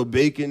slab of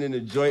bacon in the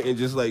joint and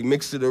just like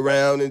mix it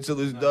around until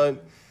it's done?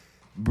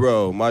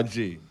 Bro, my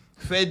G.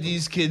 Fed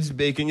these kids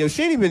bacon. Yo,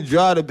 she ain't even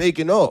dry the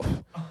bacon off.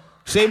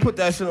 She ain't put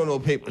that shit on no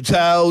paper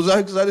towels.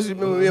 Cause I just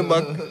remember me and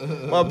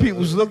my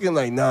people's looking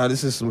like, nah,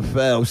 this is some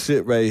foul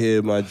shit right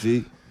here, my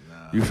G.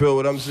 You feel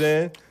what I'm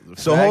saying?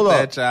 So hold on.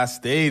 That y'all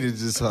stayed is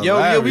just hilarious.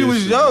 Yeah, we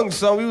was young,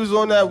 son. We was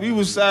on that. We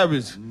was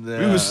savage. Nah,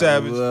 we was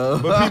savage. Well.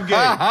 But peep game.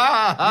 We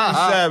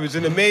was savage.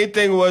 And the main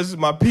thing was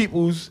my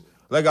peoples,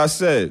 like I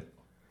said,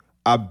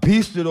 I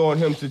beasted on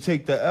him to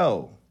take the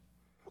L.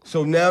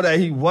 So now that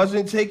he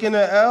wasn't taking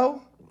the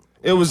L,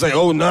 it was like,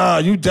 oh, nah,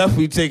 you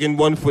definitely taking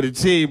one for the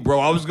team, bro.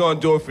 I was going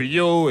to do it for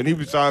you, and he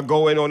was trying to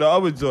go in on the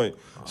other joint.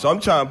 So I'm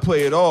trying to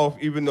play it off,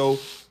 even though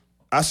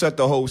I set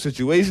the whole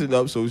situation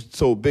up,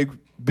 so big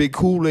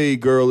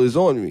Kool-Aid girl is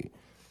on me.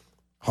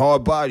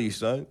 Hard body,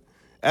 son.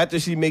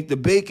 After she make the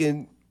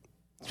bacon,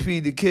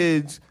 feed the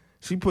kids,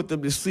 she put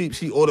them to sleep,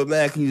 she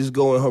automatically just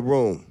go in her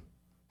room.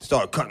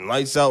 Start cutting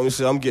lights out and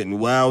shit. I'm getting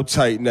wild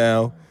tight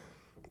now.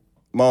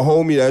 My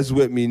homie that's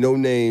with me, no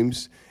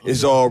names,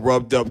 is all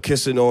rubbed up,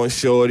 kissing on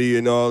shorty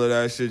and all of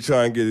that shit,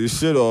 trying to get his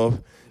shit off.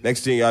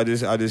 Next thing I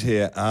just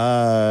hear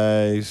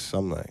eyes.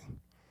 I'm like,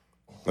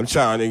 I'm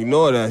trying to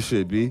ignore that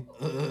shit, B.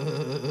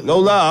 No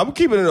lie, I'm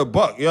keeping it a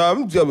buck. Yeah,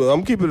 I'm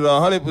keeping it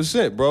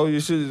 100%, bro.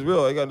 Your shit is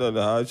real. I got nothing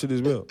to hide. Shit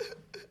is real.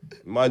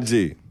 My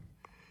G.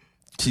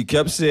 She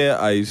kept saying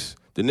ice.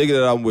 The nigga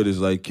that I'm with is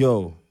like,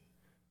 yo,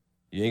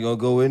 you ain't gonna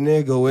go in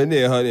there,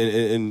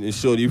 honey, and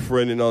shorty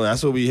friend and all that.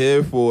 That's what we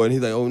here for. And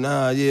he's like, oh,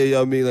 nah, yeah, you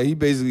know what I mean? Like, he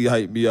basically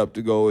hyped me up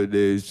to go in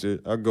there and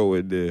shit. I go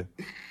in there.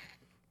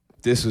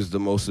 This was the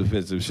most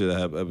offensive shit I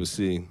have ever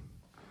seen.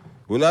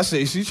 When I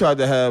say she tried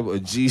to have a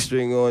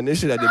G-string on, this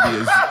shit had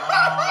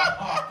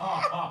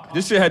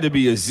to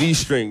be a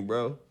Z-string,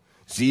 bro.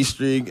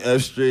 Z-string,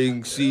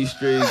 F-string,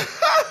 C-string.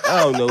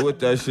 I don't know what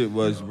that shit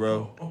was,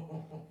 bro.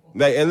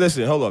 Like, and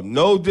listen, hold up.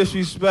 No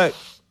disrespect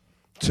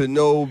to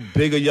no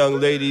bigger young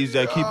ladies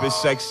that keep it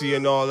sexy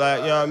and all that,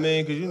 you know what I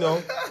mean? Because, you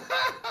know,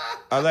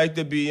 I like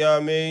to be, you know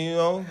what I mean? You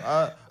know,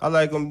 I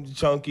like them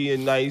chunky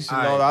and nice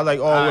and all that. I like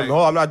all women.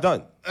 Hold on, I'm not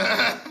done.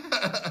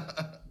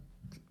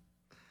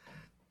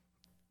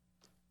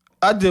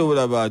 I did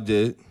whatever I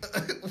did.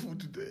 What you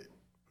did?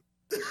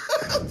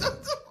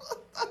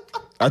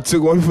 I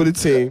took one for the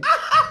team.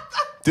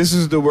 This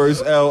is the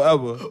worst L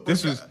ever.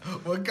 This was,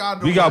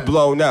 we got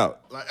blown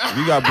out.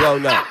 We got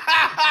blown out.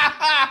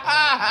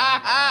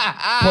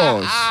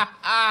 Pause.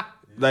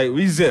 Like,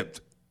 we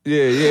zipped.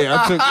 Yeah.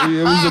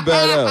 It was a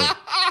bad L.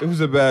 It was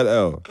a bad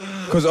L.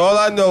 Because all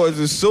I know is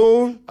as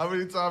soon... How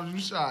many times you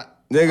shot?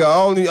 Nigga,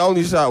 I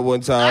only shot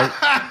one time.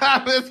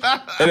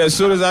 And as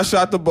soon as I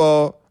shot the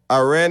ball, I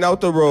ran out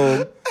the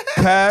room,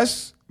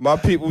 past my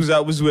peoples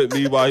that was with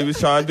me while he was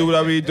trying to do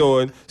whatever he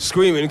doing,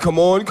 screaming, come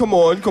on,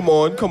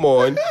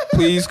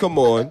 please come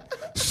on.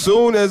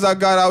 Soon as I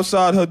got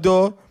outside her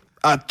door,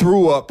 I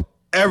threw up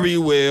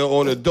everywhere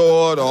on the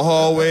door, the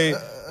hallway,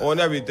 on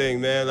everything,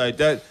 man. Like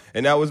that.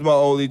 And that was my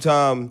only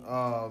time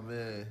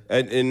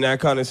in that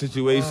kind of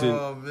situation.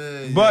 Oh,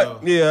 man,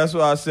 but, yeah, that's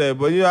what I said.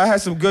 But, I had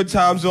some good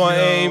times on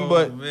aim,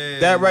 but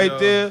that right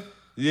there,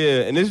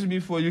 yeah. And this is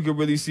before you could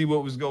really see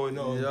what was going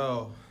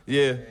on.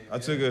 Yeah, I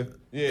took a,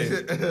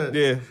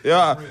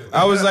 yeah.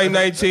 I was like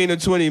 19 or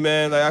 20,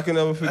 man. Like, I can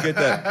never forget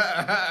that.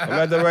 I'm going to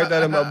have to write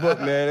that in my book,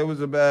 man. It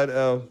was a bad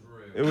L.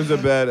 It was a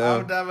bad L.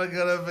 I'm never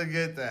going to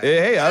forget that.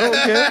 Hey, I don't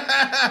care.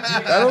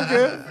 I don't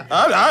care.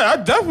 I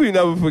definitely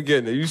never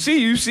forget it. You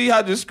see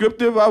how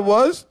descriptive I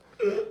was?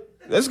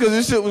 That's because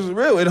this shit was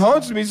real. It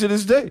haunts me to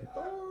this day.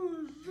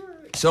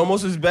 It's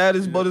almost as bad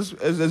as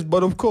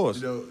But Of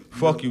Course.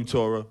 Fuck you,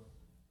 Torah.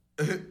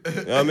 You know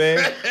what I mean?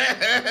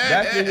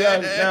 Back in now.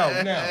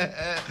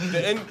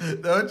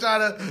 Don't try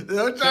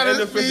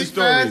to speed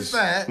past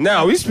that.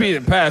 Now we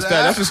speeding past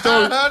that. That's a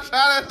story.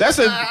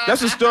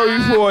 That's a story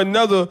for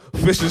another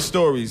Fisher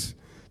Stories.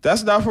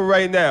 That's not for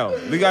right now.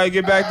 We gotta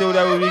get back to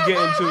whatever we get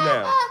into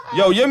now.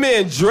 Yo, your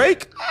man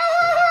Drake.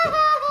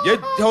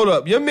 Hold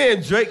up, your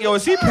man Drake. Yo,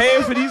 is he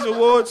paying for these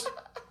awards?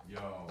 Yo,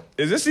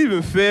 is this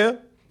even fair?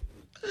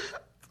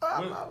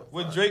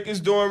 What Drake is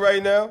doing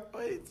right now?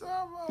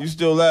 You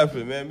still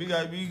laughing, man. We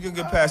can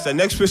get past that.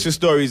 Next Fisher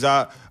Stories,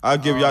 I'll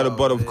give y'all the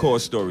But Of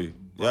Course story. You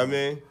know what I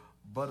mean?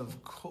 But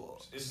of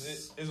course.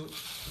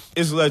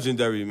 It's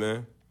legendary,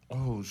 man.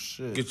 Oh,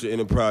 shit. Get your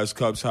Enterprise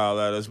Cups,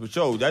 holler at us. But,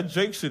 yo, that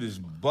Drake shit is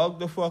bugged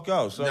the fuck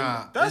out. So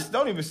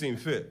don't even seem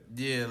fit.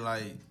 Yeah,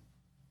 like,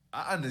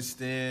 I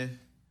understand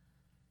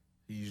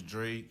he's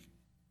Drake.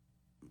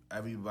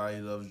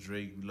 Everybody loves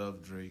Drake. We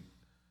love Drake.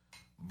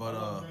 But, I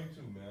love Drake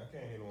too, man. I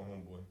can't hate on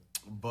homeboy.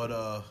 But,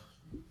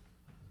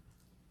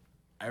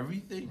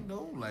 everything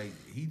though, like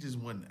he just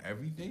won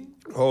everything.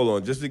 Hold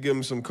on, just to give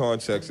them some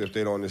context if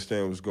they don't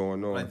understand what's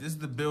going on. Like this is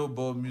the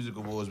Billboard Music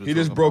Awards. He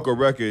just broke a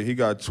record. He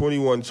got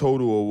 21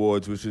 total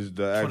awards, which is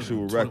the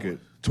actual record.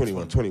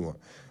 21,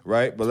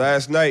 right? But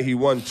last night he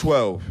won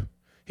 12.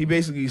 He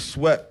basically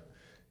swept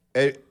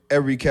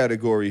every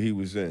category he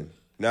was in.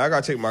 Now I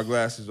gotta take my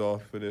glasses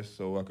off for this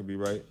so I could be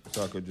right,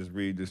 so I could just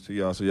read this to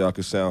y'all so y'all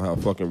can sound how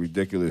fucking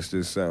ridiculous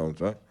this sounds,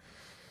 right?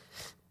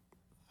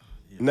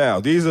 Yeah.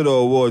 Now these are the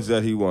awards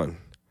that he won.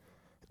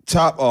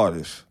 Top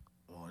artist.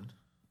 1.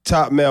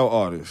 Top male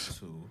artist.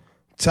 2.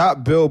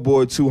 Top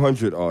Billboard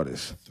 200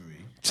 artist. 3.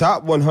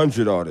 Top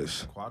 100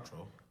 artist. 4.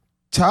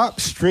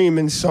 Top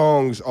streaming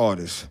songs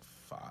artist.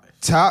 5.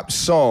 Top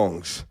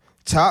songs.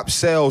 Top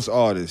sales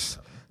artist.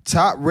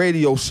 Top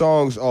radio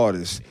songs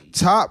artist. 8.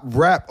 Top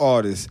rap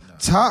artist.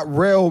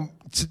 9.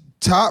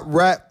 Top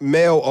rap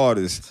male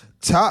artist.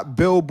 Top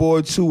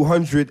Billboard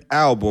 200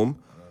 album. 11.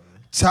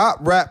 Top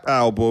rap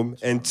album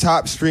and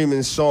top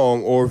streaming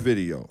song or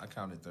video. I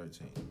counted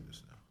 13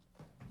 just now.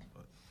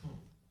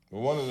 But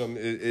one of them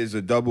is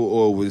a double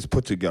or was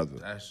put together.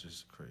 That's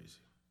just crazy.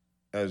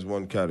 As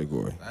one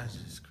category. That's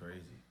just crazy.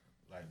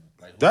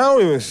 Like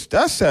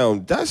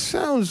that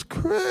sounds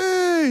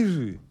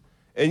crazy.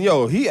 And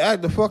yo,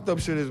 the fucked up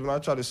shit is when I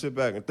try to sit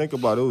back and think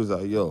about it, it was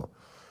like, yo,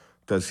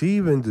 does he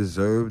even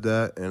deserve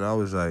that? And I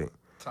was like,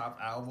 top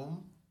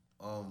album?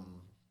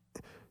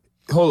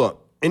 Hold up.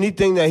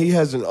 Anything that he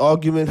has an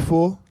argument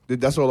for,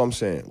 that's all I'm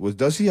saying.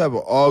 Does he have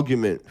an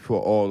argument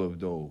for all of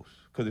those?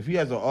 Because if he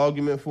has an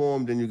argument for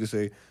them, then you can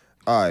say,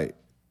 all right.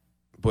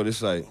 But it's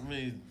like, I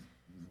mean,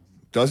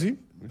 does he?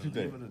 What you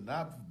think? Believe it or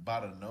not, by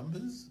the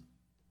numbers,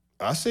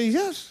 I say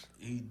yes.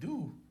 He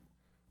do.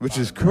 Which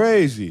is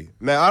crazy.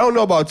 Man, I don't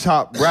know about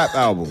top rap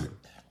album.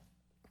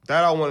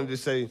 That I wanted to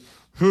say,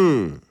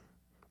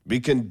 we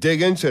can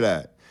dig into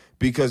that.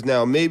 Because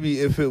now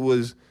maybe if it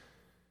was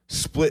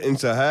split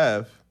into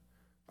half,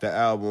 the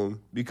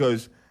album,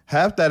 because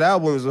half that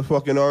album is a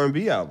fucking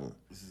R&B album.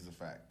 This is a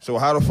fact. So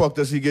how the fuck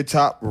does he get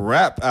top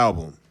rap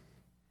album?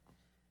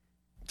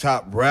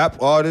 Top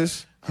rap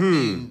artist? I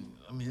mean,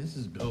 this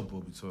is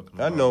Billboard we talking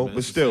about. I know, man.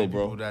 but still,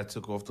 bro. People that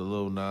took off the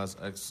Lil Nas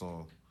X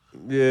song.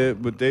 Yeah,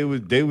 but they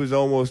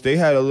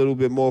had a little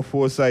bit more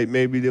foresight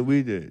maybe than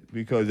we did,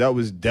 because that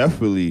was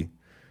definitely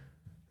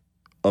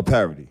a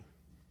parody.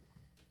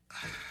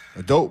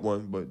 A dope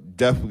one, but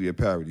definitely a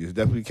parody. It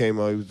definitely came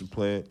out, he was the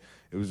plant.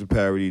 It was a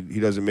parody. He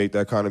doesn't make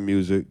that kind of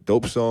music.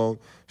 Dope song.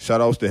 Shout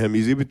outs to him.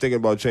 He's even thinking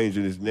about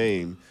changing his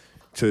name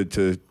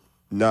to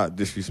not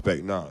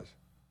disrespect Nas.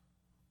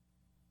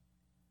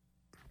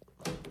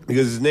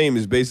 Because his name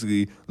is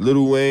basically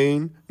Lil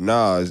Wayne,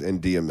 Nas,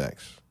 and DMX.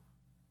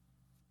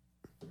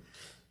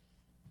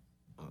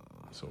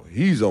 So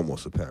he's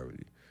almost a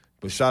parody.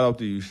 But shout out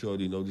to you,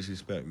 Shorty. No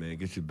disrespect, man.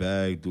 Get your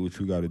bag. Do what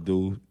you got to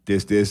do.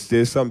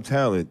 There's some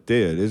talent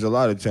there. There's a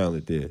lot of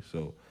talent there.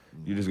 So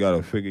You just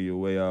gotta figure your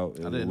way out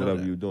and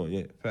whatever you're doing.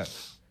 Yeah,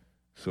 facts.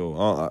 So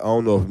I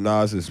don't know if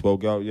Nas has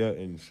spoke out yet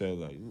and said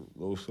like,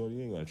 "Lil Shorty,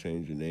 you ain't gotta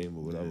change your name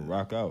or whatever.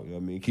 Rock out, you know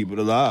what I mean? Keep it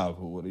alive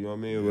or whatever, you know what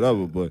I mean?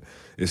 Whatever." But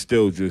it's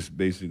still just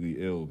basically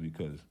ill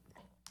because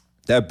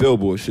that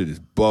billboard shit is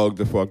bugged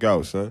the fuck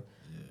out, son.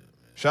 Yeah,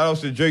 shout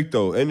outs to Drake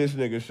though, and this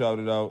nigga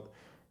shouted out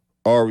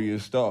Arya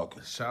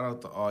Stark. Shout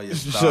out to Arya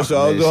Stark. Shout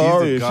out to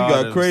Arya. She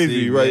got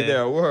crazy right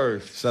now.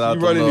 Word. Shout out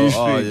to Lil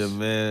Arya,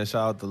 man.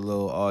 Shout out to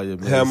Lil Arya,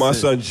 man. Had my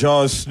son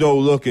Jon Snow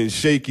looking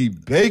shaky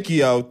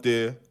bakey out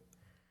there.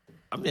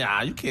 I mean,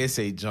 you can't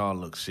say John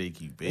looks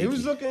shaky, baby. He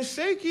was looking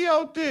shaky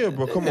out there,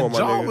 bro. Come on, my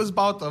nigga. John was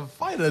about to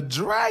fight a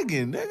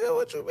dragon, nigga.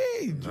 What you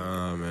mean?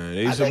 Nah, man.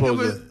 They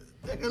supposed to...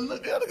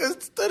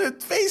 Nigga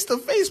stood face to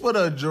face with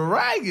a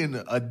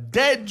dragon, a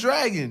dead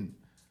dragon.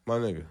 My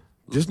nigga.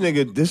 This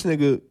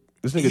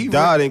nigga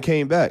died and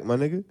came back, my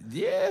nigga.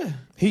 Yeah.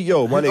 He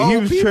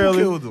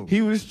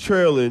was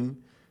trailing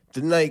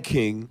the Night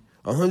King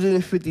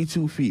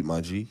 152 feet,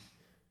 my G.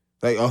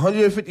 Like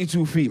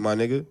 152 feet, my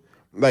nigga.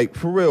 Like,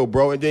 for real,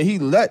 bro. And then he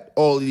let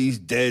all of these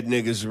dead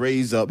niggas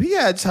raise up. He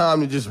had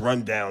time to just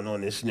run down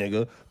on this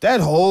nigga. That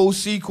whole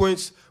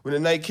sequence when the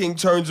Night King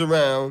turns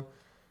around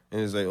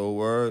and it's like, oh,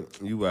 word,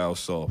 you out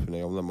soft,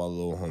 nigga. I'm gonna let my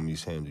little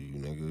homies handle you,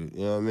 nigga.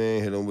 You know what I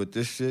mean? Hit him with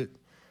this shit.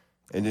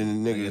 And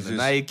then the nigga the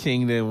Night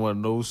King didn't want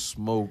no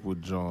smoke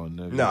with John,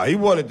 nigga. Nah, he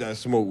wanted that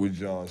smoke with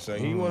John, son.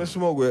 He wanted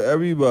smoke with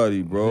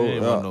everybody, bro. He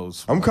didn't want no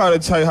smoke. I'm kind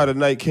of tight how the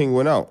Night King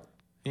went out.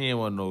 He ain't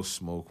want no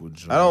smoke with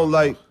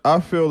John. I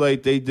feel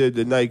like they did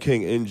the Night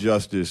King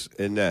injustice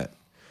in that.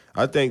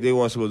 I think they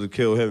weren't supposed to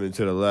kill him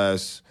until the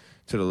last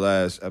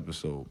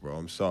episode, bro.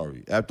 I'm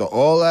sorry. After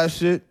all that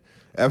shit,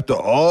 my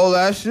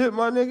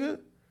nigga,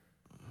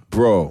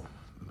 bro.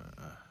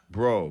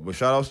 But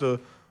shout outs to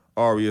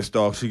Arya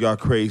Stark. She got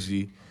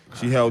crazy.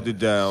 She held it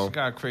down. She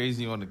got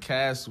crazy on the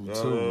castle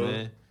too,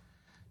 man.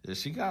 Yeah,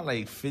 she got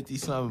like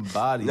 50-something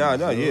bodies.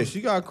 Yeah,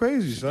 she got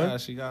crazy, son.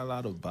 She got a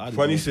lot of bodies.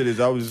 Funny shit is,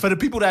 for the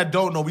people that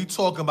don't know, we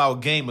talking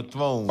about Game of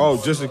Thrones. Oh,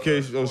 just in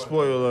case,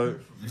 spoiler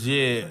alert.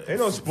 Yeah. Ain't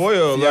no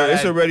spoiler alert.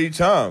 It's already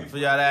time. For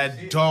y'all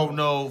that don't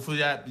know,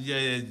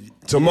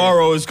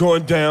 Tomorrow is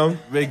going down.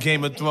 We're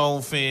Game of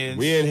Thrones fans.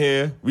 We in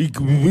here. We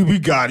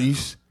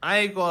gotties. I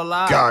ain't gonna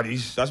lie.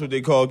 Gotties. That's what they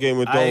call Game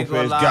of Thrones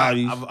fans.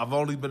 Gotties. I've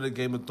only been a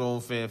Game of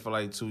Thrones fan for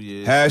like 2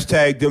 years.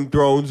 Hashtag them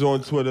thrones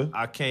on Twitter.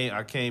 I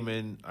came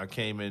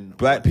in.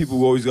 Black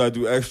people always gotta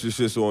do extra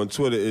shit. So on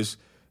Twitter, it's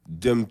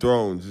them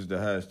thrones is the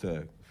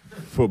hashtag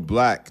for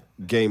Black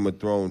Game of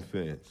Thrones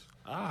fans.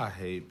 I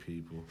hate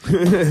people. We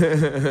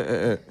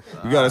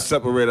gotta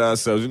separate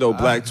ourselves. You know,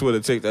 Black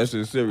Twitter take that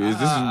shit serious.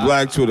 This is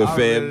Black Twitter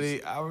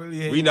fans. I really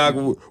hate we not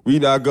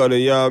gonna,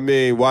 you know what I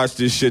mean, watch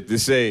this shit the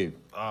same.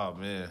 Oh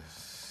man.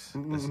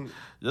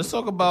 Let's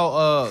talk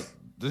about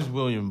this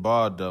William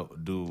Barr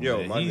dude.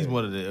 Yo, man. He's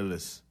one of the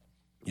illest.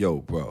 Yo,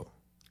 bro.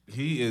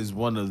 He is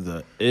one of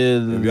the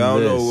illest. If y'all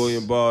don't know who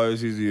William Barr is,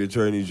 he's the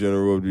Attorney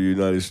General of the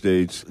United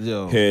States,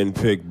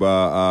 handpicked by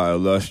our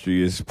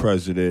illustrious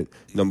president,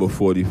 number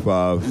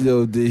 45.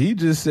 Yo, did he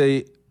just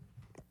say,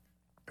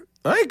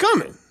 I ain't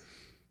coming?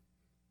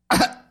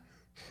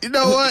 You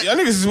know what? Y'all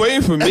niggas is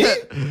waiting for me?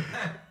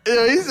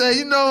 Yo, he said,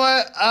 you know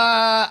what?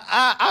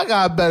 I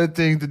got better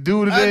things to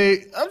do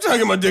today. I'm trying to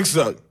get my dick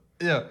sucked.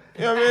 Yo.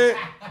 You know what I mean?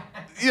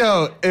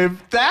 Yo,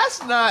 if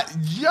that's not,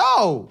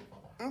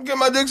 I'm get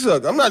my dick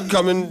sucked. I'm not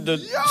coming to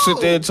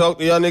sit there and talk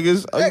to y'all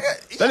niggas.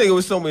 That nigga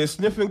was somewhere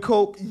sniffing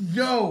coke.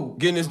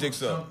 Getting his dick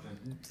sucked.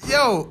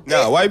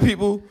 White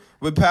people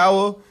with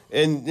power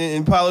and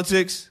in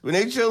politics, when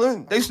they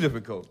chilling, they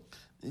sniffing coke.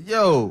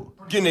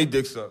 Getting their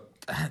dick sucked.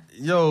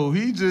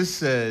 He just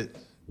said...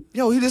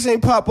 he just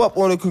ain't pop up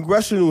on a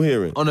congressional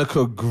hearing. On a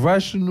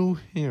congressional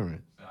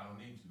hearing.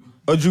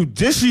 A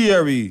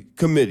judiciary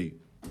committee.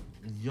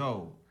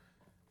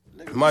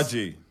 My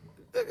G.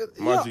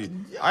 My G.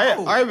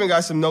 I even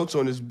got some notes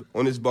on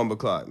this bumper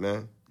clock,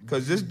 man.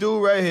 Cause this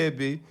dude right here,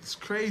 B. It's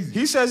crazy.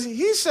 He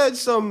said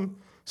some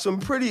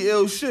pretty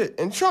ill shit.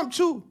 And Trump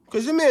too.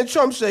 Cause your man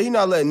Trump said he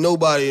not letting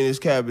nobody in his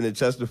cabinet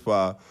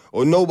testify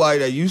or nobody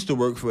that used to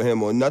work for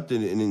him or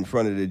nothing in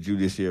front of the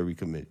Judiciary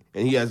Committee.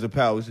 And he has the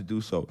powers to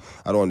do so.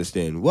 I don't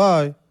understand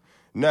why.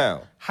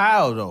 Now.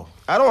 How though?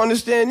 I don't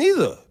understand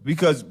either.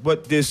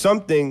 But there's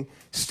something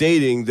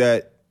stating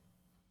that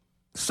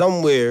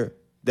somewhere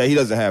that he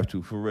doesn't have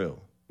to, for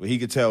real. Where he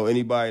could tell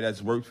anybody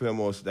that's worked for him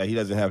or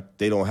that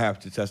they don't have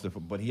to testify,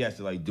 but he has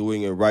to like do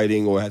it in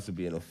writing or it has to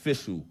be an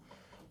official,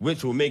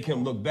 which will make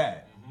him look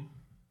bad.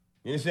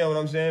 You understand what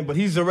I'm saying? But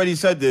he's already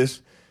said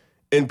this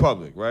in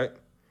public, right?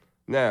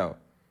 Now,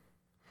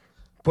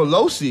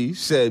 Pelosi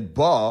said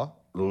Barr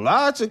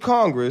lied to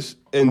Congress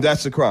and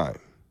that's a crime.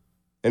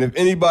 And if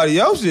anybody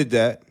else did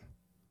that,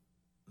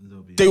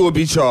 they would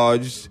be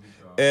charged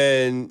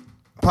and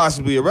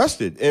possibly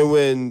arrested. And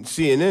when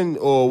CNN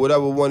or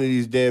whatever one of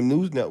these damn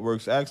news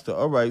networks asked her,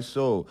 all right,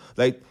 so,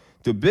 like,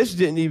 the bitch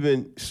didn't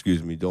even,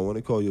 excuse me, don't want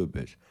to call you a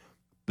bitch.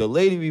 The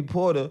lady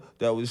reporter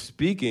that was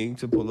speaking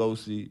to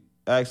Pelosi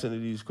asking her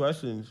these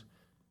questions,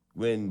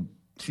 when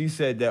she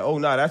said that, oh,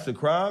 nah, that's a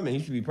crime and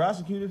he should be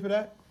prosecuted for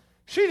that,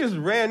 She just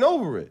ran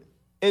over it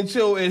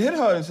until it hit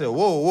her and said,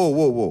 whoa, whoa,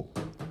 whoa, whoa.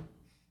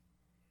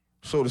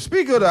 So the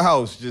Speaker of the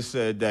House just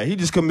said that he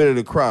just committed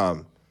a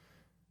crime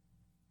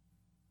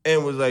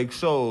and was like,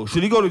 so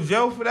should he go to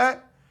jail for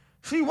that?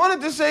 She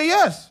wanted to say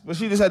yes, but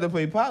she just had to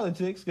play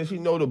politics because she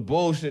know the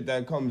bullshit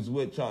that comes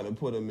with trying to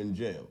put him in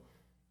jail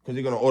because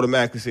they're going to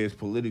automatically say it's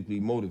politically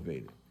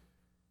motivated.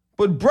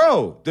 But,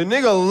 bro, the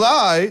nigga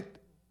lied,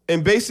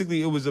 and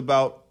basically it was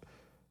about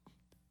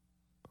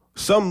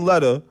some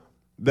letter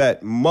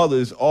that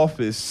Mueller's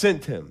office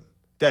sent him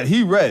that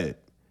he read.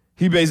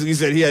 He basically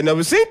said he had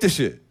never seen the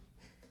shit.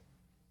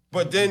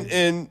 But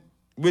then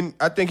when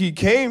I think he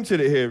came to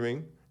the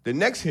hearing, the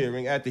next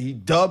hearing, after he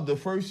dubbed the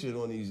first shit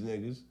on these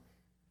niggas,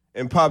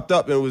 and popped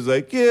up and was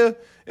like, yeah,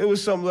 it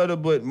was some letter,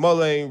 but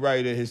Mueller ain't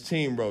write it. His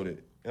team wrote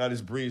it. And I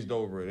just breezed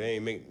over it. It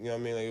ain't make, you know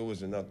what I mean? Like, it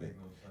wasn't nothing.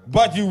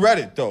 But you read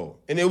it, though.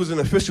 And it was an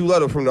official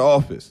letter from the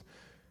office.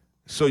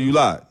 So you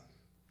lied.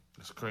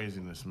 That's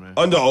craziness, man.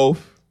 Under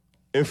oath,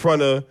 in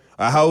front of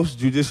a House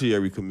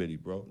Judiciary Committee,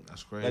 bro.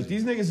 That's crazy. Like,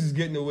 these niggas is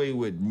getting away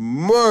with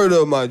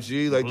murder, my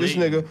G. Like, this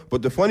nigga.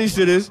 But the funny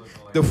shit is,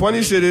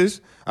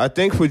 I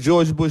think for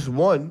George Bush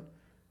 1,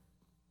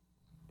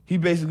 he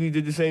basically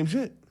did the same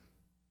shit.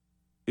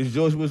 It's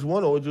George Bush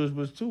 1 or George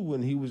Bush 2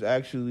 when he was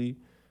actually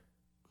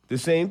the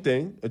same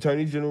thing,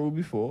 Attorney General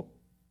before,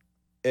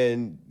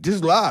 and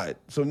just lied.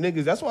 So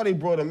niggas, that's why they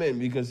brought him in,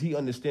 because he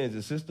understands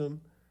the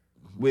system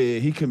where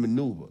he can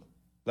maneuver.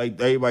 Like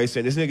everybody's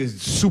saying, this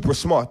nigga's super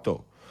smart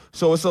though.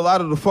 So it's a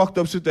lot of the fucked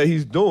up shit that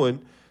he's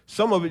doing.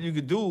 Some of it you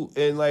could do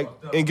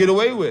and get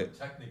away with.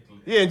 Technically.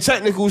 Yeah, and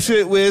technical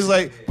shit where it's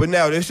like, but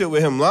now this shit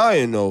with him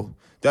lying though,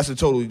 that's a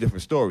totally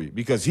different story.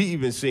 Because he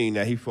even seen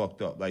that he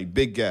fucked up, like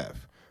big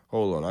gaff.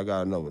 Hold on, I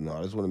got another. No,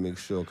 I just want to make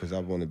sure because I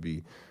want to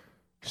be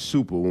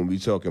super when we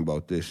talking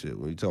about this shit.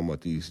 When we talking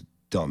about these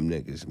dumb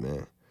niggas,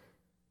 man.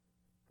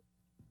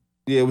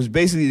 Yeah, it was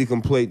basically the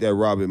complaint that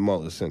Robert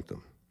Mueller sent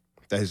them,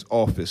 that his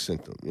office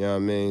sent them. You know what I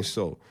mean?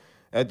 So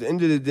at the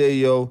end of the day,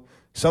 yo,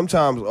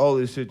 sometimes all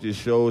this shit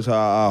just shows how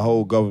our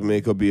whole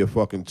government could be a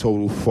fucking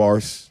total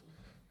farce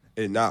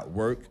and not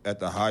work at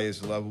the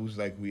highest levels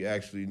like we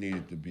actually need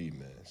it to be,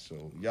 man.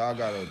 So y'all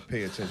gotta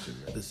pay attention,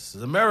 man. This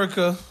is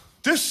America.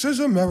 This is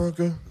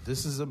America.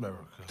 This is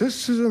America.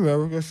 This is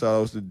America.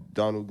 Shout out to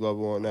Donald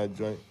Glover on that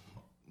joint.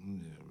 Yeah,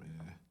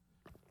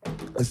 man.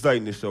 Let's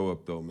lighten the show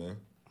up, though, man.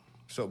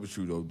 What's up with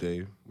you, though,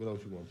 Dave? What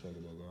else you want to talk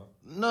about, God?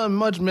 Nothing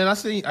much, man. I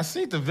seen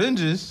the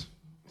Avengers.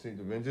 Seen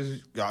the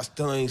Avengers? Y'all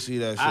still ain't see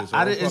that shit, so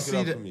I don't didn't fuck see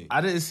it up for me.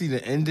 I didn't see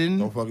the ending.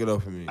 Don't fuck it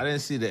up for me. I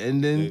didn't see the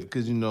ending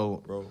because you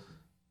know, bro.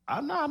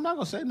 I'm not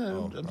gonna say nothing.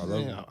 Oh, I'm I love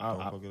saying, you. Don't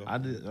fuck it up. I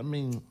did. I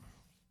mean,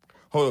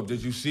 hold up.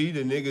 Did you see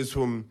the niggas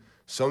from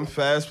some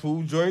fast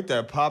food joint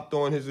that popped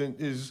on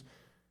his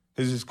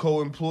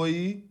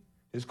co-employee,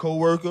 his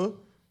co-worker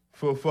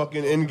for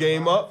fucking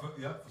in-game up?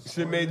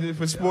 Shit made it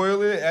for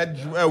spoiling.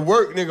 At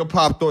work, nigga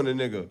popped on the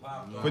nigga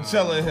for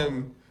telling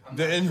him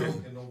the in.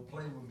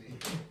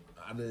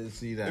 I didn't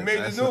see that. It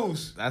made the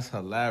news. That's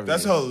hilarious.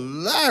 That's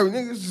hilarious.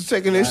 Niggas is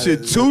taking this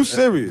shit too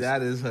serious.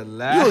 That is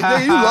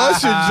hilarious. You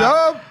lost your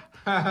job.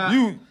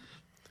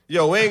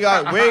 We ain't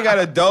got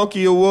a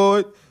donkey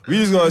award. We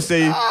just gonna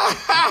say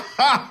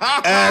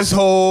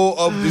asshole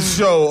of the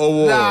show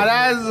award. Nah,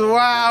 that's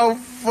wild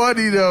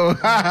funny though.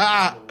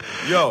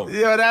 Yo,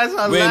 that's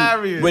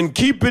hilarious. When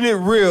keeping it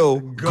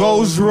real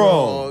goes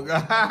wrong.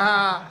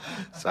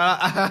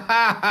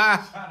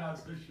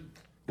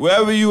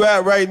 Wherever you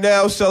at right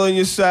now, selling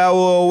your sour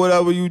or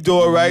whatever you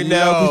doing right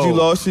now because you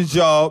lost your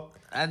job.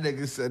 That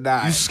nigga said,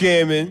 nah. You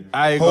scamming.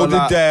 Hold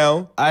it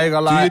down. I ain't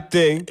gonna lie. Do your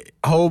thing.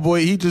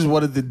 Homeboy, he just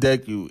wanted to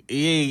deck you.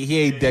 He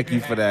ain't deck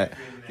you for that.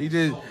 He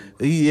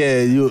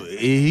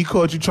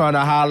caught you trying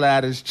to holler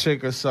at his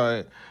chick or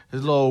something.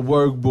 His little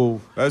work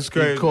boo. That's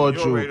crazy. He caught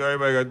you.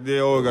 They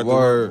all got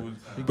word.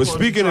 But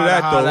speaking of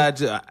that,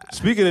 though,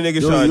 speaking of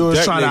niggas you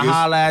was trying to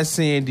holler at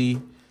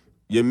Sandy.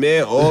 Your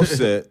man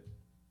Offset,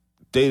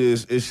 they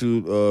just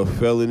issued a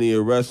felony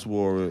arrest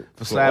warrant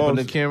for slapping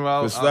the camera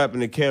out. For slapping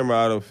the camera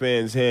out of a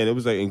fan's hand. It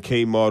was like in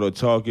Kmart or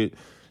Target.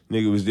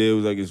 Nigga was there. It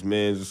was like his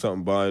man's or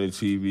something buying the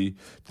TV.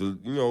 The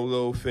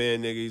little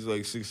fan nigga. He's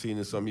like 16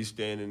 or something. He's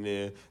standing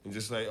there and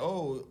just like,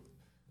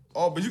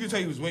 but you can tell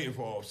he was waiting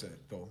for Offset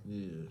though.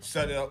 Yeah.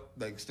 Set it up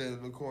like standing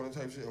in the corner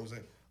type shit. I was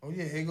like, oh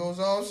yeah, here goes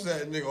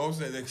Offset. Nigga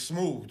Offset like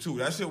smooth too.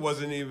 That shit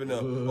wasn't even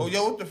oh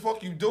yo, what the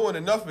fuck you doing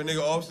and nothing.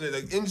 Nigga Offset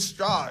like in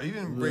stride. He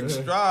didn't break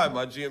stride,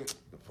 my G.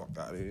 Fuck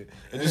out of here.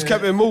 And just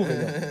kept it moving.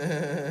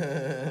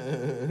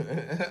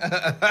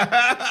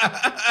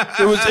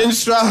 It was in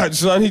stride,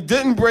 son. He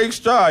didn't break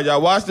stride.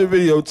 Y'all watch the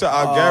video.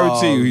 I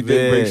guarantee you he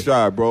didn't break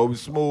stride, bro. It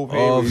was smooth.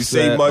 He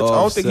say much. I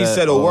don't think he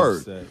said a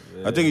word.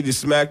 I think he just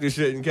smacked the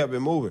shit and kept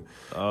it moving.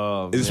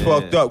 It's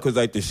fucked up because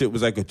like the shit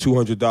was like a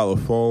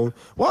 $200 phone.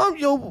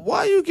 Why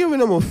are you giving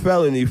him a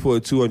felony for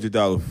a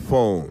 $200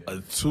 phone? A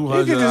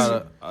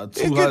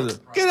 $200.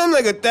 Get him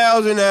like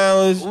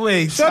 $1,000.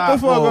 Wait, shut the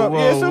fuck up.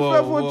 Yeah, shut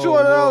up for a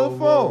 $200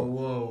 phone.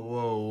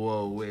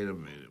 Whoa, wait a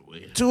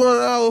minute.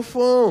 $200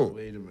 phone.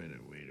 Wait a minute.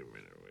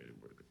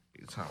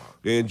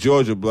 They're in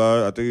Georgia,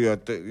 blood. I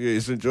think yeah,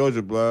 it's in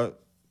Georgia, blood.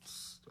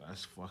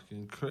 That's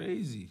fucking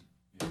crazy.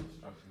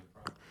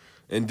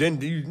 And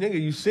then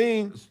you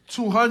seen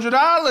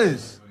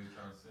 $200.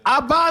 I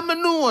buy him a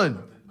new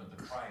one. But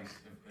the price,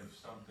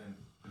 if something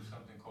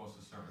costs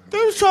a certain.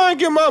 They was trying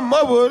to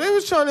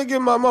get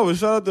my mother.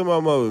 Shout out to my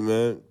mother,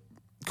 man.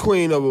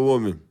 Queen of a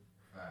woman.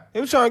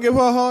 They was trying to give her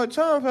a hard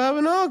time for having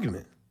an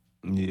argument.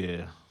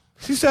 Yeah.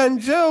 She sat in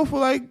jail for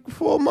like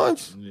 4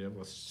 months. Yeah,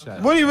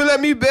 Wouldn't even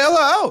let me bail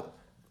her out.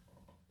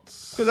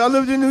 Because I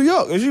lived in New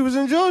York and she was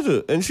in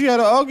Georgia. And she had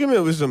an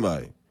argument with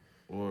somebody.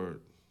 Or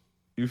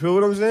You feel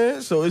what I'm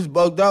saying? So it's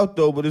bugged out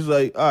though, but it's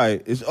like, all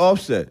right, it's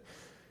Offset.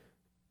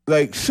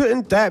 Like,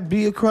 shouldn't that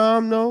be a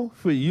crime though?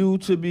 For you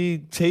to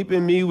be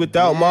taping me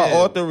without my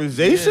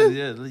authorization?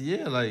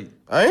 Yeah, like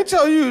I ain't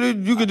tell you that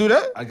you could do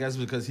that. I guess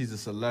because he's a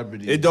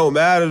celebrity. It don't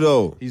matter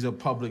though. He's a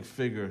public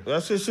figure.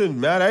 That shit shouldn't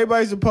matter.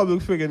 Everybody's a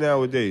public figure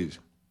nowadays.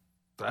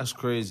 That's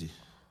crazy.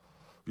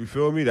 You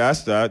feel me?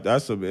 That's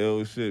some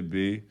ill shit,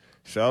 B.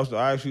 Shouts to,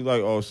 I actually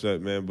like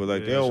Offset, man, but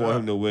like they don't want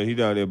him to win. He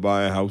down there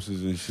buying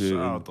houses and shit. Shout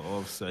out to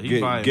Offset. He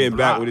getting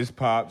back with his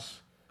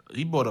pops.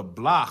 He bought a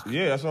block.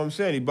 Yeah, that's what I'm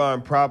saying. He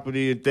buying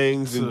property and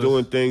things and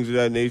doing things of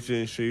that nature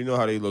and shit. You know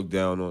how they look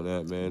down on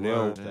that, man. They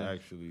don't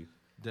actually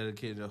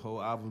dedicate the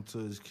whole album to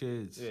his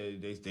kids.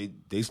 Yeah,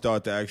 they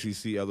start to actually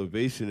see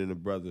elevation in a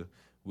brother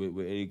with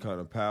any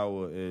kind of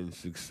power and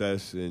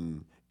success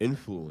and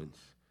influence.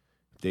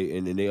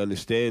 They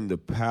understand the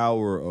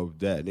power of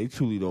that. They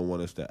truly don't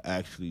want us to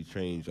actually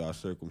change our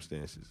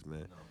circumstances,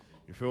 man.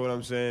 You feel what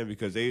I'm saying?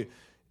 Because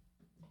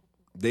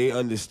they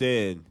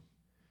understand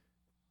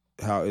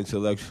how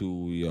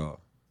intellectual we are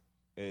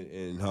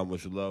and how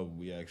much love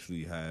we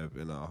actually have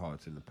in our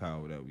hearts and the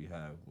power that we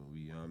have when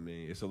we, you know what I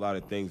mean? It's a lot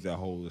of things that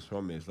hold us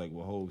from it. It's like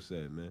what Hov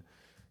said, man.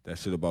 That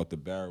shit about the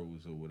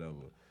barrels or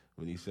whatever.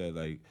 When he said,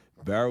 like,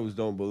 barrels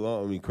don't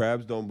belong,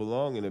 crabs don't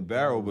belong in a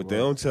barrel, but they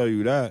don't tell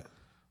you that.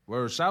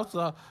 Word, shouts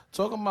out,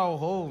 talking about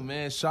Hov,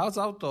 man. Shouts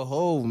out to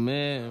Hov,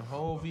 man.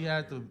 Hov, he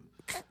had to.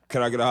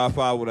 Can I get a high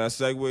five with that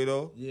segue,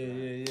 though?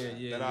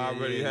 Yeah. That I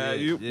already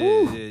had you.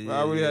 Yeah, I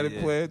already had it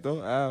planned,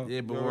 though. Ow.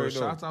 Yeah, but word,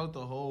 shouts out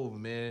to Hov,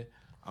 man.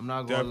 I'm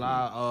not gonna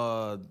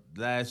lie.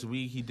 Last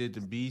week he did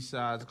the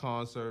B-Sides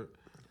concert.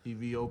 He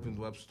reopened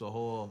Webster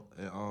Hall,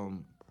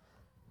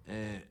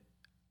 and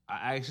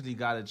I actually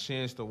got a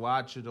chance to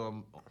watch it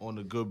on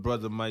the Good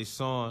Brother My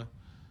Son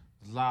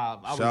live.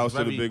 Shouts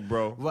to the big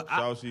bro.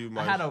 Shouts to you,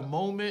 Mike. I had a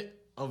moment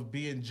of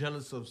being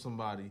jealous of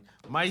somebody.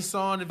 My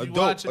son, if you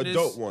watching this,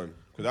 adult one,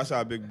 because that's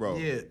our big bro.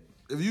 Yeah,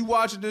 if you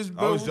watching this,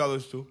 bro, I was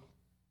jealous too.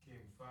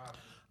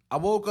 I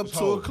woke up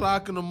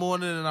 2:00 in the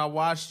morning and I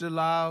watched it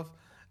live,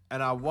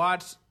 and I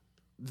watched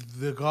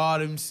the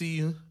God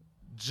MC,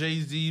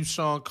 Jay-Z,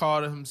 Sean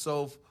Carter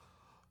himself,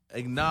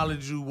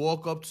 acknowledge you,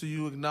 walk up to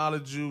you,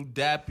 acknowledge you,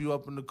 dap you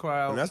up in the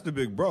crowd. And that's the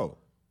big bro.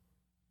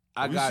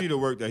 We see the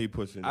work that he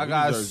puts in. I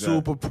got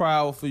super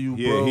proud for you,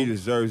 bro. Yeah, he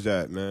deserves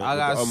that, man. I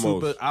got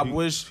super. I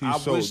wish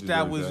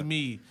that was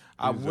me.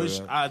 I wish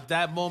at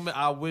that moment.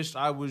 I wished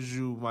I was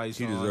you, my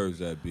son. He deserves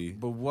that, B.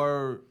 But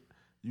word,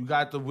 you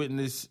got to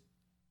witness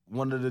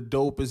one of the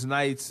dopest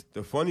nights.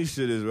 The funny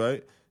shit is,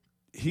 right,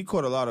 he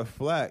caught a lot of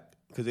flack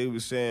because they were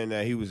saying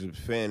that he was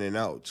fanning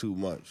out too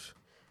much.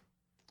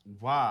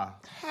 Why?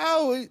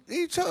 How?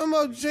 He talking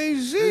about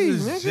Jay-Z, This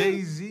is nigga.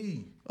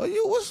 Jay-Z.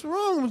 What's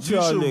wrong with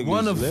y'all niggas, You should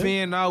want to man?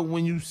 fan out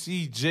when you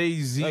see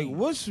Jay-Z. Like,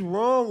 what's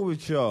wrong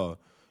with y'all?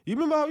 You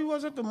remember how he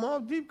was at the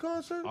Mobb Deep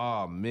concert?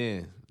 Oh,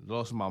 man.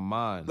 Lost my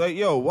mind. Like,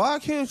 yo, why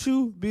can't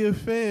you be a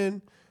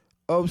fan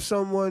of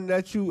someone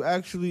that you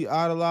actually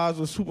idolize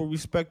or super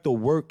respect the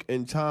work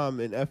and time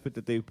and effort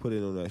that they put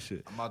in on that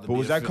shit? But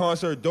was that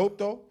concert dope,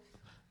 though?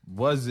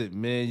 Was it,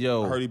 man?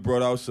 Yo. I heard he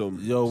brought out some...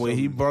 When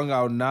he brung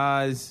out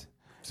Nas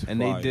and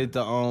fire. they did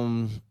the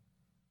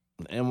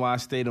NY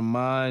State of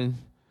Mind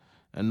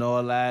and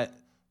all that.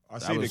 I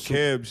see the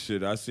Cam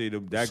shit. I see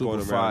that going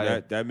around.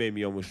 Fire. That made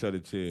me almost shed a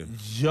tear.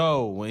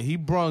 Yo, when he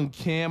brung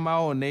Cam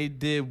out and they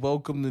did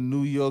Welcome to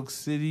New York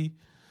City,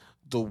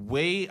 the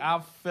way I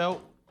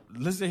felt,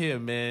 listen here,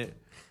 man.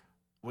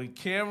 When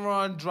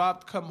Cameron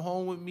dropped Come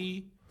Home With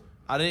Me,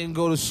 I didn't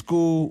go to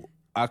school.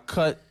 I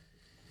cut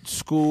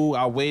school.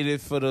 I waited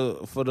for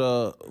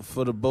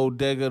the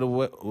bodega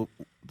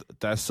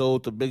that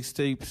sold the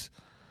mixtapes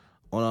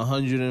on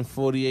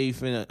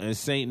 148th and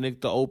St. Nick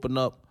to open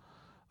up.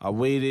 I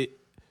waited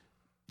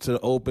till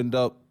it opened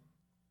up.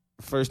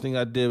 First thing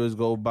I did was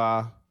go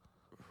buy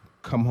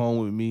Come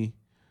Home With Me.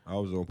 I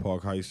was on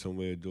Park Heights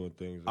somewhere doing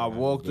things. I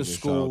walked to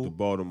school. Shout out to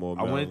Baltimore,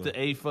 I went to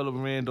A. Philip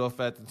Randolph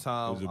at the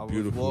time. It was a I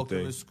beautiful was walking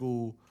thing. to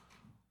school.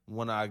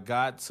 When I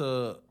got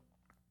to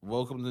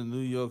Welcome to New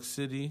York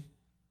City,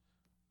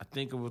 I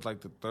think it was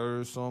like the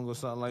third song or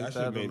something like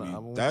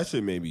that. That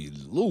shit made me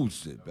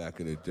lose it back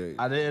in the day.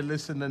 I didn't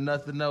listen to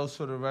nothing else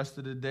for the rest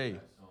of the day.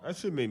 That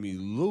shit made me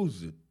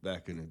lose it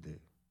back in the day.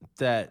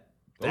 The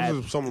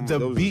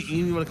beat,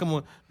 you want to come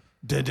on.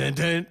 Dun, dun,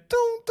 dun,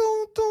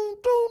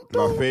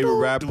 My favorite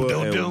rapper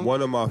and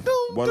one of my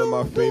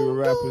favorite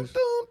rappers.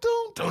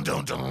 Dun,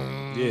 dun,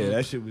 dun. Yeah,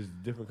 that shit was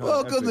different kind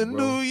Welcome of epic, to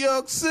bro. New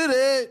York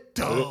City.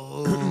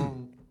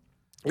 Dun.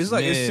 It's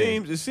like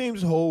Man. it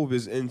seems Hov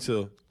is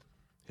into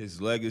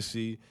his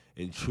legacy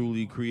and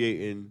truly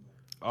creating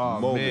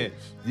moments.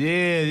 Man.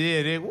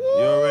 Yeah. Woo,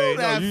 You already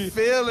know. that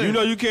feeling. You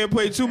know you can't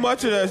play too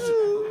much of that.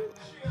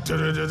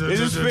 It's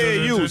just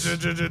fair use.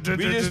 We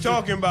just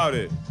talking about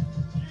it.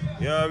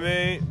 You know what I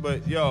mean?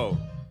 But yo,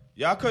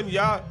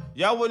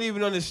 y'all wouldn't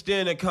even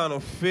understand that kind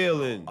of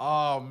feeling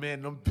Oh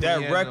man, them that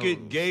pianos.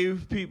 record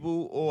gave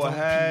people or Them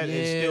had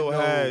and still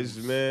pianos.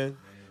 has, man.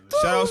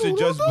 Shout outs to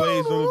Just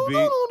Blaze on the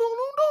beat.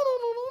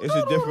 It's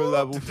a different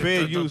level.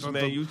 Fair use,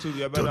 man. YouTube,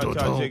 y'all better not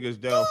try to take us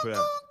down for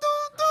that.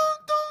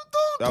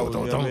 That was,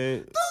 you know what I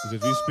mean?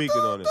 Because we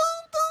speaking on it.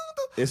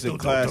 It's a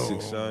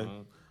classic,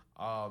 son.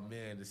 Oh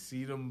man, to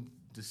see them.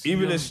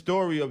 Even the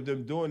story of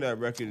them doing that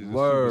record is a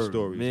Word, super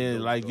story. man.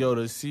 It's a Like dope yo,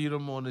 to see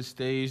them on the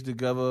stage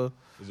together,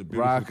 It's a beautiful thing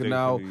rocking for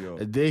out, New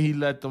York. and then he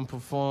let them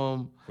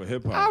perform. For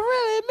hip hop. I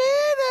really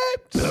mean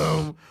it.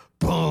 Boom,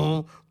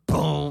 boom,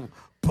 boom,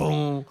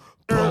 boom,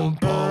 boom, boom,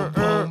 boom,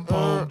 boom,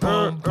 boom, boom,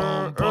 boom,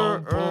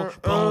 boom,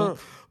 boom,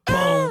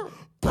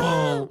 boom,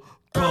 boom,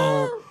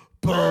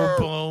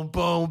 boom,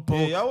 boom, boom,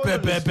 Yeah, y'all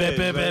wouldn't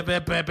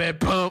understand,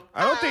 boom.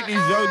 I don't think these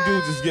young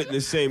dudes is getting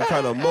the same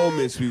kind of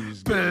moments we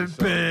was getting.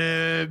 son.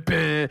 I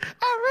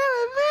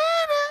really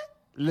mean it.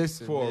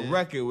 Listen, For man. a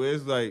record where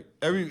it's like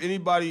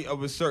anybody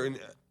of a certain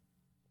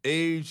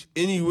age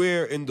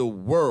anywhere in the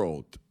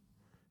world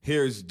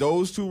hears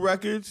those two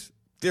records,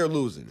 they're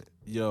losing it.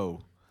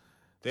 Yo,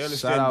 They Shout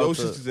understand out those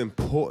to- shit is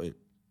important.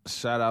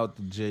 shout out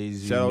to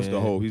Jay-Z. Shout outs to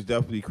man. Hov. He's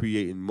definitely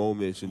creating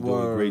moments and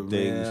Word, doing great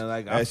things man.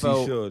 Like, I as felt-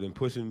 he should and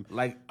pushing.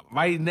 Like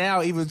right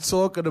now, even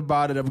talking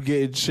about it, I'm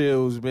getting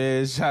chills,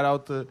 man. Shout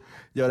out to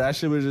that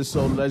shit was just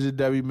so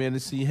legendary, man. To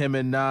see him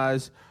and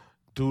Nas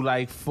do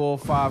like 4 or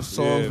 5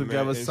 songs Yeah, man.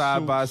 together And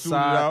side by suit it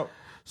side. out.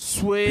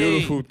 Sweet,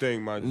 Beautiful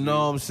thing, my G. You know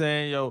what I'm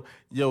saying,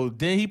 yo.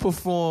 Then he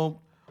performed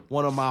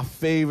one of my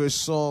favorite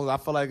songs. I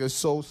feel like it's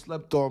so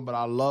slept on, but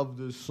I love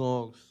this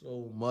song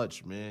so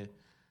much, man.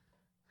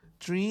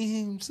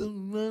 Dreams of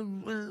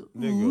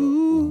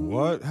Nigga,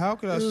 what? How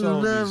could that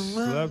song be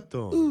slept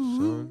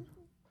on,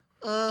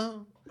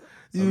 son?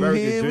 You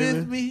American here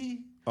with Dreamin'?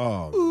 me?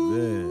 Oh,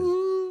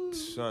 man.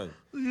 Son.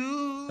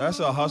 That's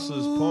a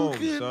hustler's poem,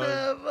 Can son.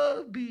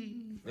 never be.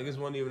 Niggas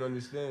won't even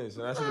understand,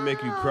 son. That should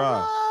make you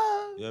cry.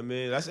 You know what I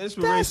mean? That's That's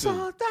inspiration.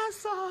 all.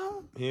 That's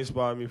all. He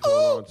inspired me for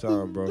a long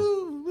time, bro.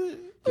 The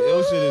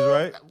ill shit is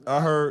right.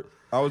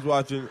 I was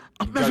watching.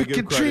 Gotta American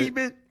give credit.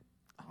 treatment.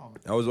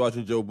 I was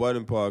watching Joe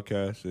Budden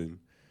podcast and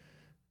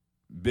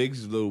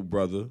Big's little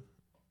brother,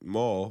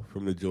 Maul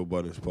from the Joe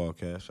Budden's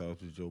podcast. Shout out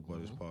to Joe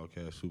Budden's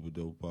podcast, super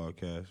dope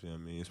podcast. You know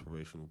what I mean?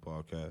 Inspirational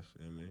podcast.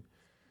 You know what I mean?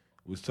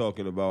 Was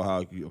talking about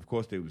how, of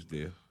course, they was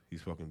there.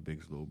 He's fucking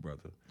Big's little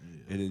brother. Yeah.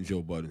 And then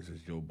Joe Budden's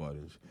is Joe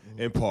Budden's.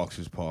 And Parks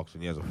is Parks,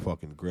 and he has a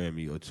fucking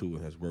Grammy or 2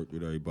 and has worked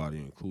with everybody,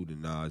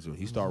 including Nas. When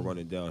he started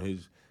running down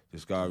his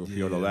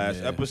discography on the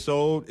last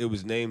episode, it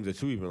was names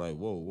that you even like,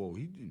 whoa,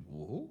 he did,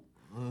 whoa.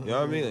 You know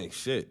what I mean? Like,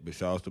 shit. But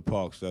shout out to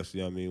Parks. That's,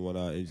 you know what I mean, one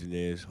of our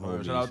engineers,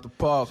 homies. Shout out to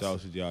Parks. Shout out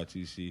to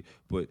JRTC.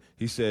 But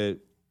he said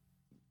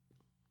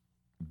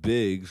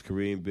Biggs,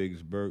 Kareem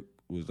Biggs Burke,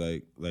 was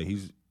like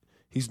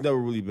he's never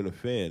really been a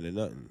fan of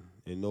nothing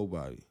and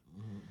nobody.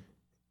 Mm-hmm.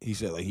 He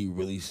said like he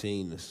really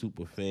seen the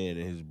super fan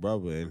in his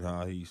brother and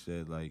how he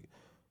said like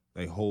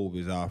Hov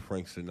is our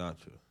Frank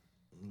Sinatra.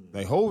 Mm-hmm.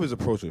 Like Hov is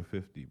approaching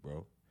 50,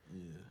 bro. Yeah.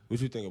 What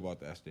you think about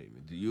that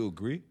statement? Do you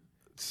agree?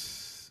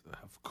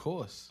 Of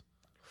course.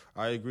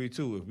 I agree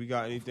too. If we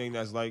got anything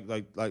that's like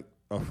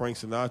a Frank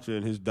Sinatra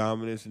and his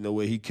dominance and the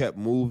way he kept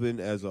moving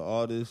as an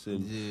artist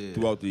and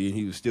throughout the year,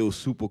 he was still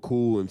super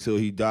cool until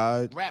he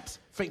died. Raps,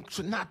 Frank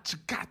Sinatra,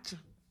 gotcha.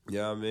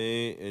 Yeah, I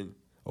mean, and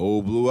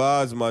old blue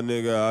eyes, my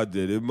nigga, I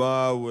did it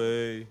my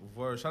way.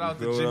 Word. Shout out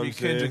You to feel what Jimmy I'm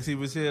saying? Kendricks. He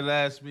was here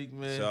last week,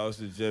 man. Shout out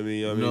to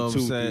Jimmy. I You know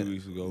mean, what I'm 3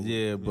 weeks ago. Yeah,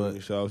 You know but- what I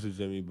mean? Shout out to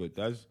Jimmy. But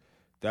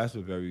that's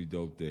a very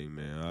dope thing,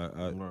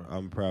 man.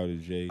 I'm proud of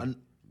Jay.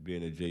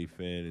 Being a Jay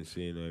fan and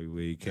seeing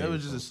everywhere he came. That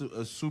was just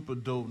a super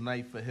dope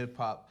night for hip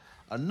hop.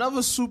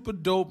 Another super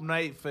dope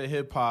night for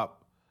hip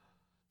hop.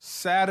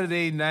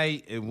 Saturday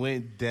night, it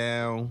went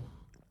down.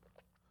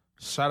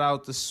 Shout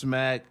out to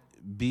Smack,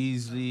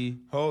 Beasley.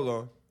 Hold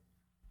on.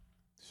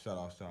 Shout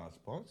out to our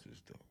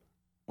sponsors,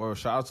 though. Or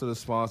shout out to the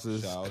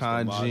sponsors, Shout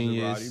out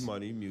Congenius, to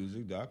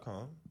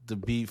MaseraTiMoneyMusic.com.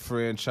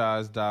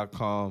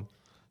 TheBeatFranchise.com,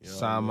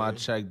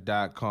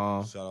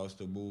 SignMyCheck.com. Shout outs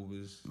to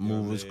Movers.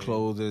 Movers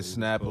Clothing,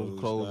 Snapple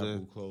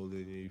Clothing. Snapple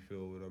Clothing, you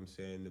feel what I'm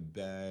saying? The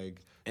bag.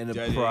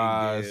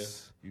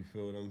 Enterprize. You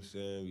feel what I'm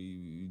saying?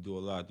 We do a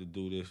lot to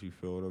do this, you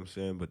feel what I'm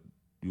saying? But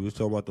you was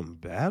talking about them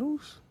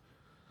battles?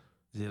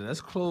 Yeah,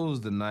 let's close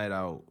the night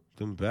out.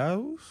 Them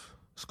battles?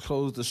 Let's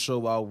close the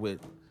show out with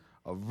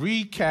a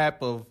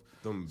recap of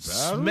Them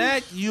battles?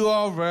 Smack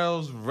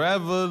URL's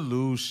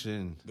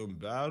Revolution. Them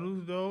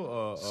battles,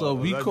 though? So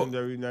we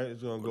legendary night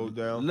is going to go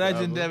down.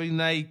 Legendary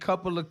night,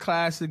 couple of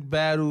classic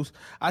battles.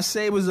 I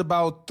say it was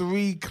about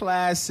 3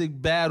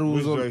 classic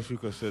battles. Which race you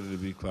consider to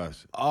be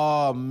classic?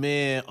 Oh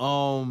man,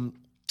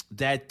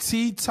 That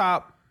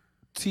T-Top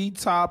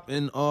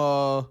and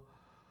Rum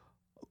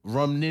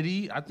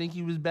Nitty, I think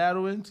he was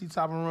battling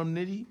T-Top and Rum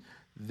Nitty.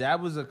 That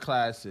was a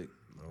classic.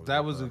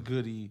 That was a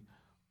goodie.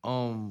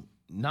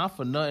 Not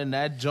for nothing,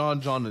 that John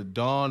the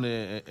Dawn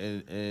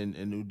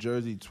and New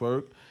Jersey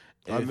Twerk.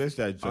 I missed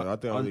that joint. I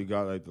think I only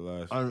got like the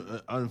last.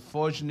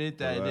 Unfortunate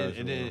that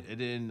it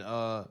didn't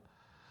due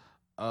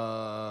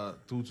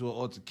to an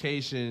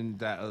altercation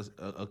that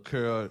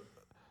occurred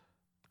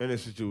in a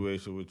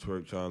situation with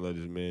Twerk trying to let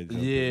his man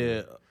jump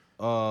in.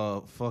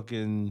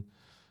 Fucking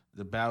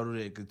the battle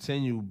didn't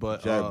continue,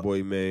 but Jack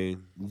Boy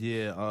Maine.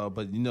 Yeah,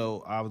 but you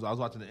know, I was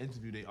watching the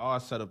interview. They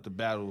all set up the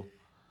battle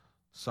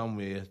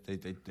somewhere. They I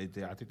think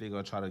they're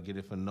gonna try to get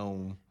it for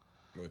known.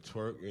 With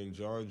Twerk and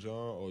John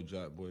or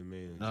Jack Boy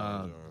Maine and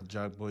John.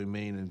 Jack Boy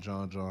Maine and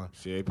John.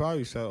 See, they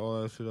probably set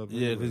all that shit up.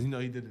 Yeah, because you know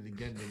he did it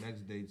again the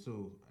next day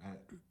too.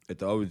 At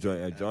the other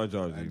joint, at John's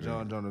event. At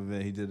John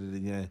event, he did it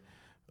again.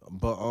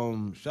 But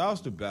shout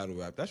outs to battle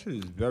rap. That shit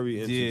is very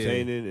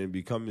entertaining and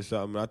becoming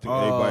something. I think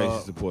everybody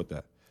should support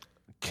that.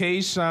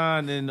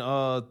 K-Shine and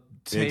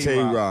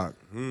Tay Rock.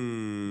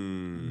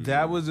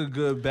 That was a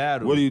good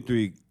battle. What do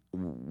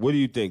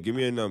you think? Give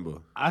me a number.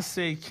 I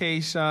say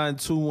K-Shine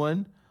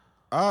 2-1.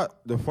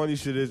 The funny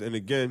shit is, and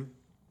again,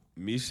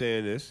 me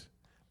saying this,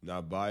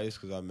 not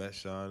biased because I met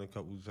Sean a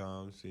couple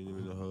times, seen him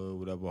in the hood,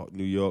 whatever,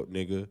 New York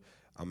nigga.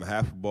 I'm a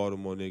half a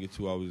Baltimore nigga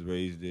too. I was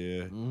raised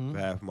there for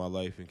half of my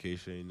life. In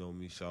case you ain't know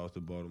me, shout out to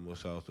Baltimore,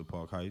 shout out to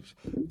Park Heights.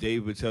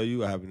 Dave would tell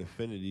you I have an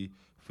affinity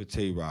for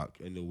Tay Rock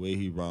and the way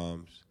he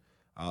rhymes.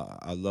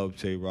 I love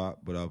Tay Rock,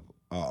 but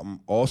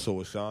I'm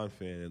also a Sean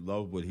fan and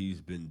love what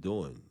he's been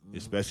doing,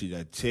 especially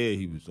that tear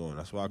he was on.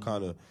 That's why I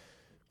kind of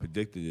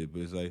predicted it.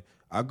 But it's like,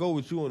 I go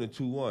with you on the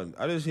 2-1.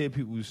 I just hear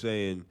people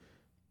saying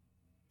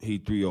he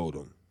 3-0'd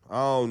him. I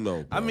don't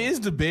know, bro. I mean, it's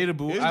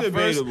debatable. It's at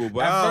debatable, first,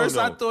 but at I first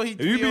don't know. I thought he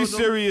 3-0'd If you be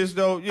serious,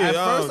 though, yeah, at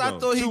first I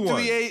thought he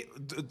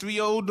 2-1.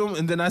 3-0'd him,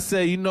 and then I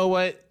said, you know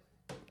what?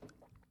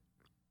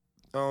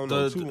 I don't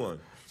know, 2-1.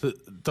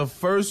 The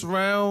first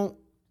round,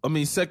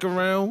 second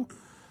round,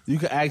 you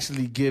could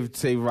actually give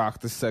Tay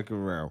Rock the second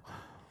round.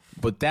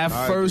 But that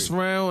first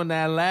round and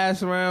that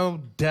last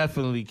round,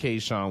 definitely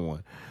K-Shine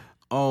won.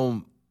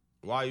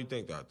 Why you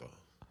think that, though?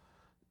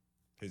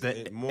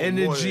 The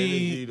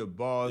energy, the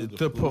bars,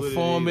 the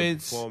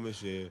performance,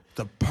 the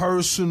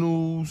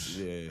personals,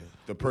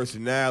 the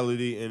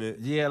personality in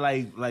it,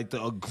 like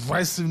the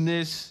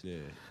aggressiveness,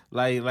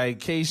 like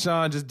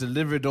K-Shine just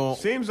delivered on.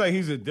 Seems like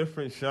he's a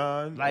different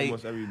Sean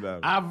almost every battle.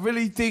 I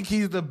really think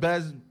he's the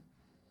best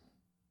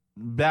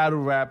battle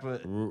rapper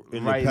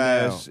in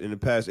the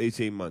past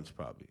 18 months,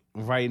 probably.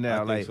 Right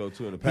now, I think so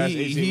too. In the past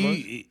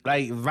 18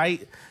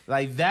 months,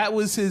 like that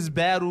was his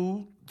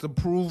battle to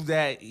prove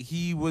that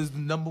he was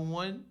number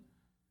one,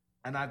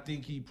 and I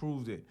think he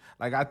proved it.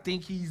 Like, I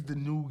think he's the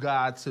new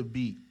guy to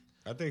beat.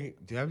 I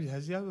think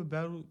has he ever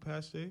battled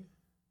Pat Stay?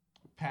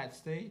 Pat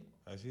Stay?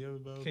 Has he ever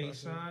battled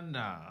K-Shine?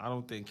 Nah, I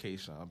don't think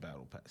K-Shine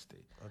battled Pat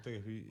Stay.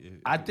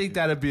 I think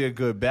that'd be a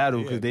good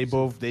battle because they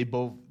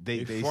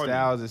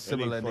styles are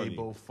similar and they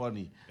both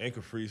funny. And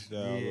can freestyle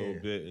a little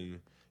bit.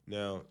 And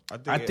now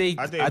I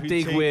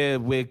think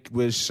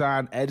where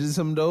Sean edges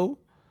him though.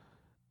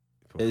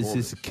 It's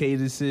his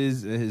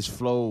cadences and his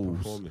flows.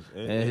 Performance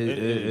and his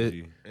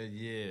energy.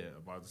 I'm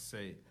about to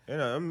say.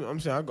 And I'm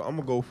saying I'm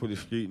gonna go for the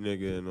street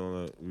nigga and all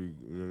that. You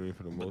know what I mean?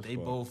 For the most part.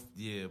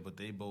 But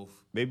they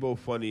both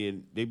funny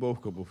and they both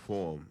could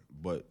perform.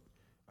 But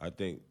I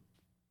think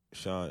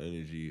Sean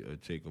energy will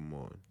take them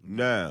on.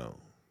 Now,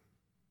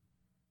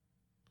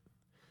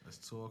 let's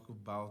talk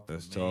about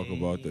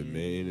the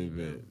main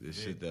event. The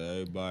shit that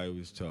everybody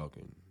was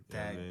talking.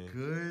 That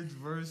Goodz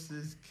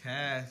versus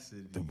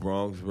Cassidy. The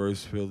Bronx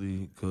versus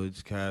Philly.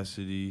 Goodz,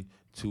 Cassidy,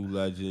 two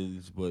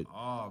legends, but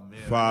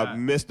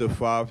Mr.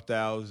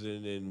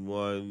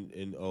 5001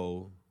 and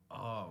 0.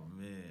 Oh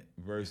man.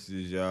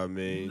 Versus y'all,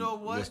 man. You know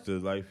what? Mr.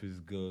 Life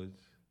is Good.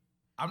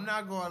 I'm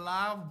not gonna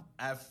lie.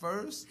 At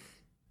first,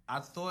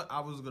 I thought I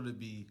was gonna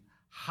be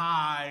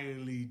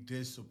highly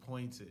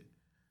disappointed.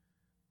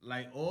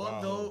 Like,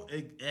 although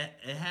it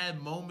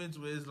had moments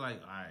where it's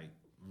like, all right,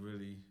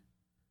 really,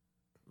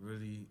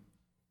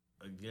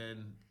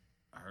 again,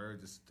 I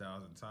heard this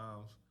 1,000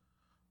 times.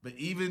 But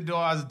even though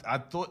I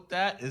thought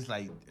that, it's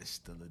like, it's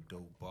still a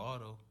dope bar,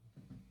 though.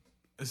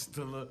 It's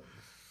still a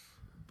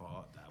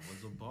bar. That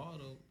was a bar,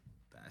 though.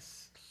 That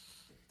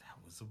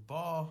was a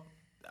bar.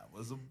 That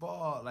was a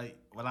bar. Like,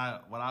 when I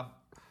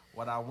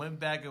went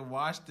back and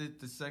watched it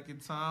the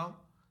second time.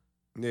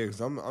 Yeah,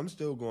 because I'm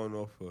still going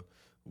off of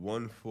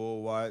one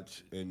full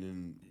watch and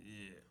then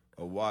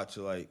a watch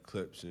of like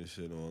clips and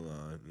shit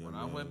online. When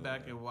I went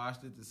back and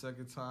watched it the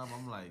second time,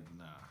 I'm like,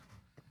 nah.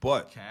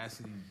 But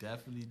Cassidy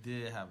definitely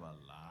did have a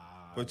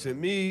lot. But to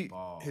me,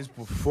 his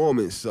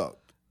performance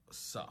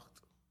sucked.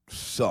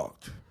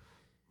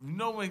 You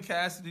know when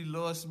Cassidy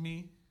lost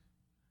me?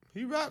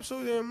 He rapped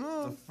so damn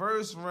long. The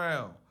first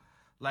round.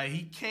 Like,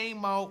 he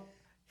came out,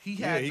 he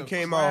had the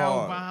came crowd out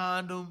hard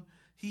behind him.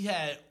 He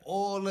had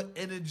all the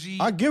energy.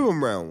 I give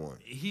him round one.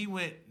 He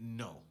went,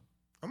 no.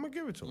 I'm going to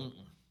give it to him.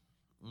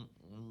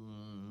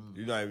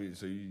 You're not even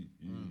so you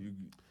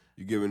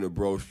giving the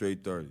bro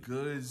straight 30.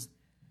 Goodz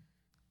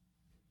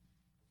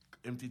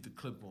emptied the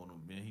clip on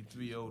him, man. He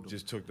 3-0'd him.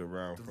 Just took the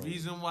round. The from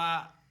reason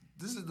why,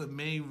 this is the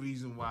main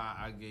reason why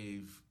I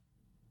gave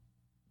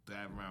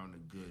that round to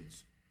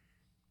Goodz.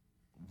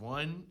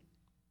 One,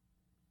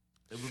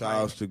 it was shout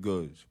outs to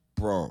Goodz,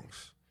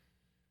 Bronx,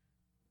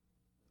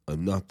 or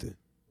nothing.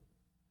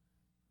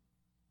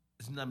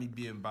 It's not me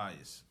being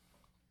biased.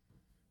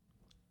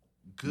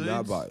 Goodz,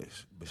 Not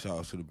biased, but shout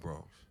outs to the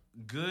Bronx.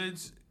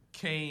 Goodz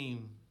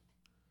came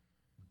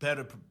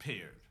better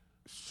prepared.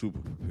 Super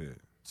prepared.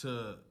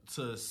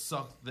 To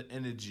suck the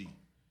energy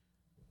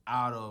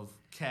out of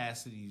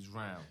Cassidy's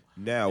round.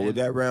 Now, would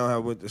that round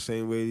have went the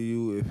same way to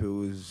you if it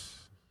was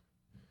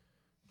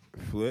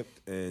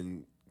flipped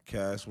and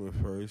Cass went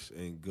first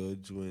and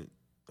Goodz went?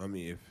 I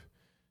mean,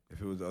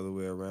 if it was the other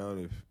way around,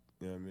 if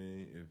you know what I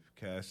mean, if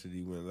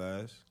Cassidy went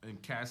last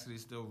and Cassidy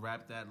still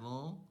rapped that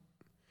long.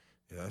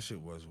 Yeah, that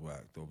shit was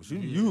whack though.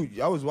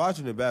 But I was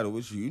watching the battle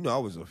with you. You know, I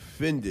was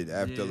offended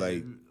after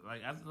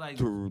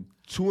after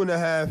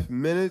 2.5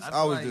 minutes.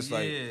 I was just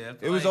like,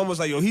 it was almost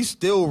like, yo, he's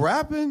still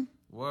rapping.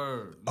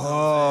 Word. You know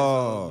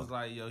so it was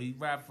like, yo, he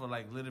rapped for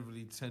like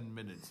literally 10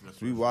 minutes.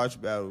 We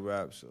watched battle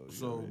rap,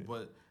 so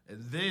but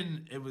and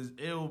then it was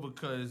ill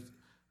because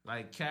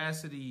like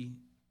Cassidy,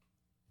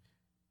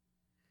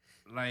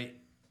 like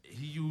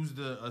he used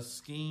a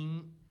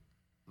scheme,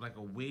 like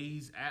a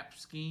Waze app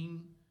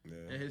scheme.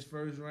 In his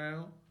first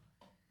round,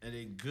 and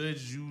then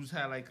Goodz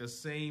had like a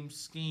same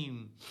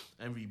scheme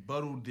and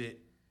rebutted it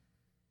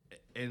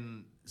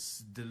and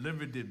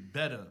delivered it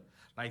better.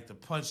 Like the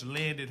punch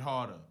landed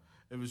harder.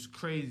 It was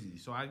crazy.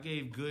 So I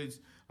gave Goodz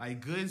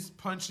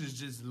punches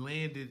just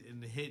landed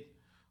and hit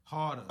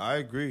harder. I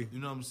agree.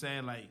 You know what I'm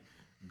saying? Like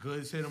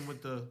Goodz hit him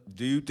with the.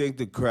 Do you think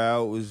the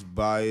crowd was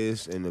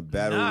biased and the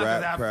battle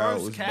rap crowd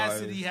was biased?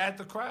 Cassidy had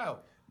the crowd,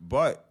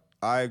 but.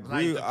 I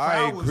agree. Like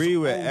I agree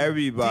with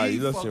everybody.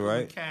 Listen,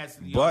 right?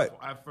 But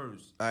at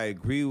first, I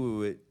agree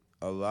with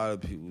what a lot of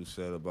people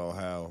said about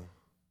how,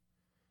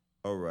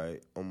 all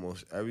right,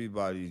 almost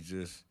everybody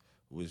just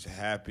was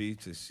happy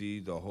to see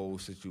the whole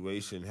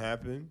situation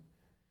happen.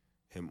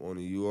 Him on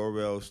the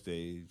URL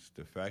stage,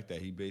 the fact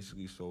that he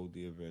basically sold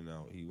the event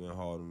out, he went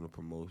hard on the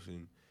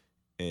promotion,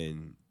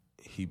 and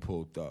he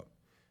pulled up.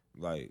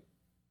 Like,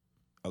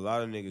 a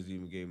lot of niggas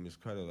even gave him this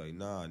credit, like,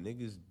 nah,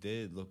 niggas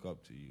did look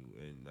up to you,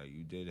 and, like,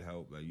 you did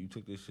help. Like, you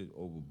took this shit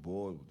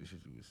overboard with the shit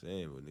you were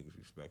saying, but niggas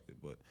respected.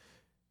 But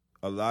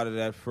a lot of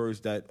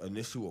that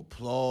initial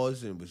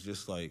applause, and was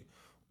just like,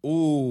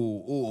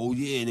 oh,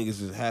 yeah,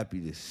 niggas is happy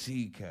to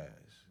see Cass.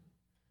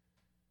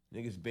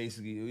 Niggas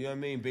basically, you know what I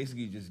mean?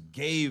 Basically just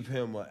gave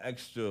him an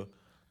extra,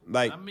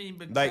 like, I mean,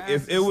 but like Cass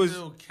if it was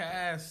still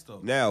Cass,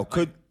 though. Now,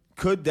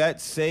 could that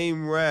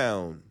same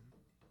round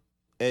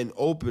and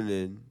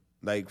opening,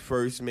 like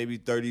first maybe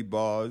 30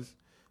 bars,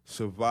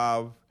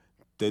 survive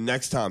the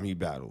next time he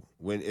battle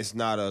when it's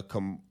not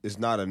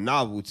a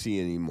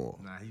novelty anymore?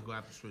 Nah, he gonna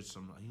have to switch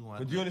some.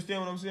 But do you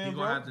understand what I'm saying,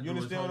 bro? You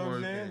understand what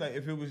I'm saying? Like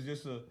if it was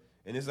just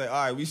and it's like, all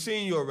right, we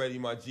seen you already,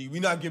 my G. We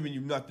not giving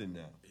you nothing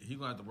now. He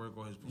gonna have to work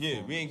on his performance.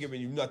 Yeah, we ain't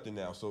giving you nothing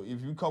now. So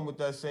if you come with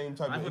that same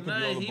type of, it could be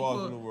all the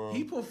bars in the world.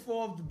 He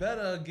performed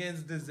better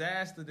against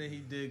Disaster than he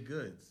did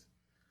Goodz.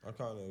 I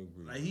kind of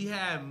agree. Like he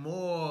had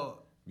more.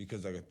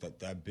 Because like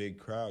that big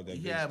crowd,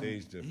 that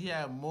big stage difference. He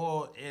had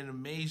more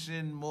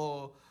animation,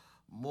 more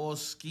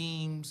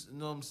schemes. You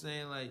know what I'm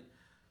saying? Like,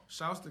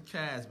 shouts to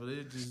Cass, but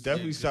it just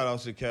definitely shout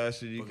outs to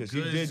Cassidy because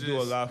he did do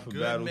a lot for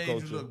battle culture.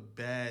 Made you look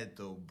bad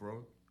though,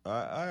 bro.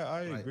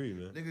 I agree,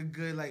 man. Nigga,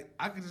 good. Like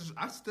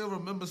I still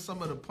remember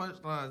some of the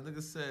punchlines.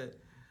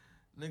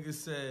 Nigga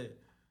said,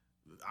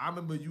 I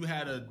remember you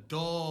had a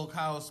dog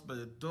house, but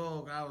the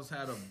dog house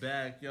had a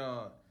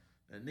backyard,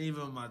 and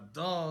even my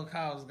dog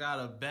house got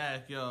a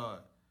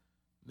backyard.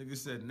 Nigga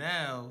said,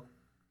 now,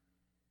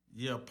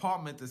 your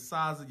apartment the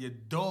size of your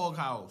dog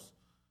house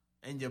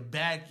and your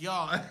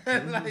backyard.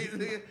 Like,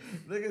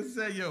 nigga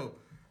said, yo,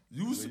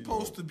 you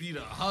supposed to be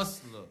the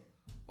hustler.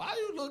 Why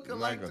you looking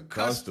like the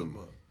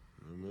customer?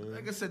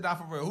 Nigga said, not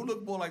for real. Who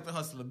look more like the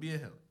hustler? Me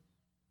and him.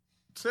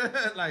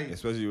 Like,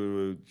 especially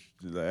when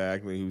we were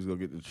acting like he was going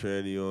to get the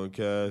tranny on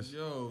Cass.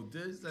 Yo,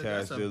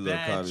 Cass did look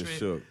kind of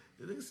shook.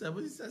 The nigga said,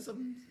 he said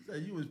something, he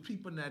said you was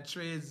peeping that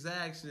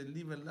transaction,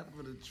 leaving left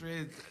with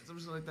a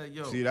something like that.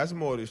 Yo, see, that's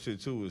more of the shit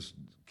too.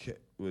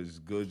 Was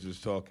Goodz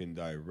just talking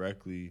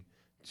directly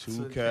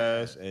to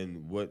Cass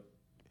and what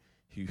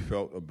he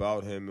felt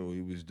about him and what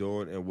he was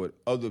doing and what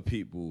other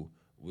people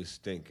was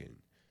thinking,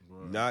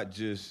 right. Not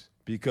just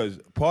because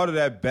part of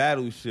that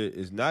battle shit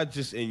is not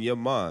just in your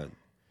mind.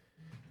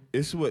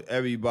 It's what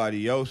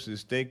everybody else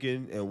is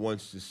thinking and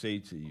wants to say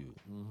to you.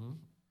 Mm-hmm.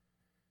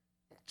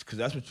 Because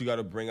that's what you got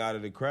to bring out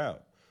of the crowd.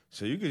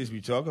 So you could just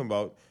be talking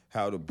about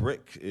how the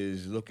brick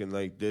is looking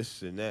like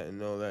this and that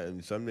and all that,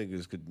 and some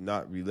niggas could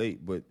not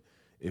relate. But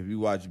if you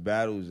watch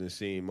battles and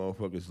seeing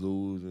motherfuckers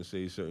lose and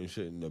say certain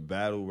shit in the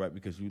battle, right?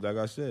 Because you, like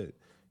I said,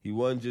 he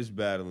wasn't just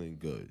battling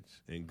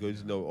Goodz. And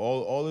Goodz know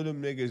all of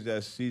them niggas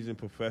that's seasoned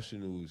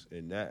professionals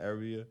in that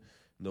area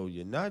no,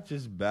 you're not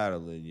just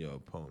battling your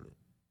opponent.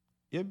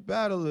 You're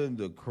battling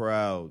the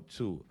crowd,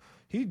 too.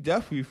 He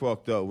definitely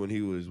fucked up when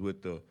he was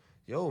with the,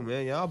 yo,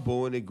 man, y'all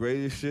booing the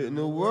greatest shit in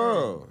the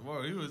world.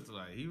 Well, he was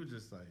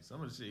just like,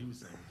 some of the shit he was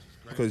saying was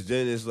just crazy. Because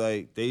then it's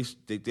like,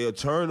 they'll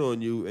turn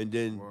on you, and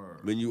then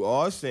when you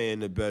are saying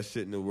the best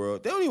shit in the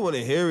world, they don't even want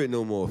to hear it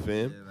no more,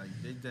 fam. Yeah,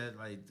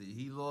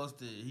 he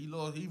lost it.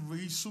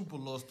 He super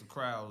lost the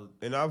crowd.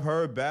 And I've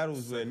heard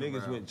battles where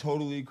niggas went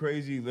totally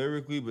crazy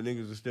lyrically, but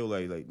niggas are still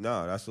like,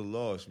 nah, that's a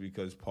loss,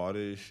 because part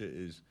of this shit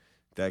is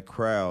that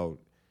crowd.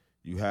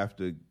 You have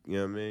to, you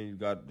know what I mean?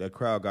 That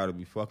crowd got to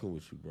be fucking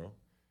with you, bro.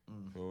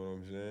 You know what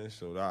I'm saying?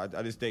 So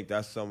I just think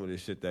that's some of the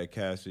shit that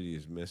Cassidy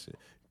is missing.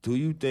 Do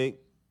you think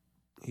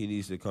he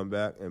needs to come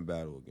back and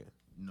battle again?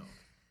 No.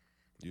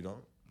 You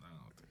don't? I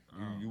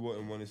don't think. You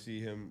wouldn't want to see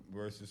him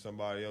versus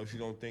somebody else? You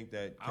don't think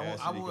that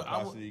Cassidy could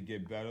possibly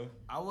get better?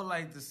 I would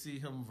like to see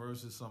him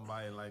versus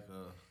somebody like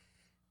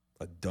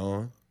a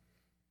Don.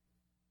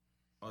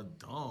 A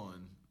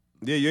Don.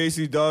 Yeah, you ain't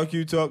see Don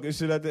Q talking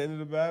shit at the end of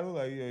the battle?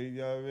 Like, yeah, you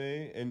know what I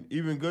mean? And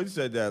even Good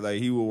said that, like,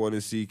 he would want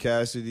to see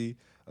Cassidy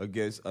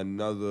against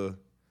another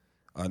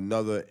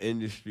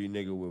industry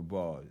nigga with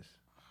bars.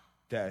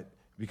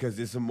 Because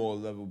it's a more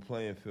level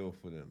playing field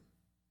for them.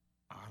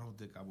 I don't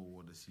think I would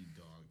want to see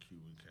Don Q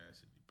and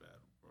Cassidy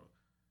battle, bro.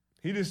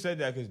 He just said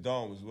that because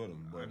Don was with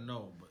him. But I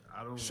know, but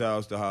I don't.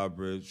 Shouts to High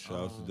Bridge.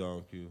 Shouts to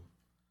Don Q.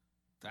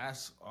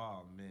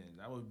 Oh man,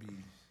 that would be.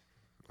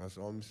 That's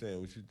all I'm saying.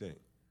 What you think?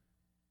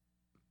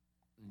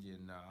 Yeah,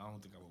 nah, I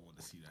don't think I would want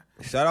to see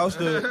that. Shout outs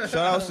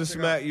to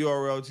Smack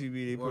URL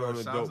TV. They put on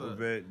a dope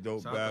event,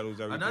 dope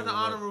battles, everything. Another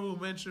honorable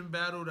mention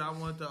battle that I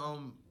want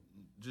to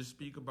just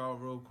speak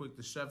about real quick: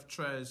 the Chef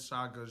Trez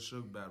Shotgun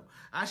Suge battle.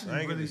 Actually, I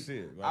ain't gonna see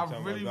it. I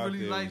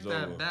really liked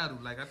that battle.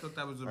 Like, I thought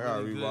that was a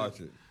really good. Rewatch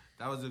it.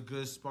 That was a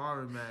good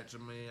sparring match. I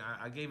mean,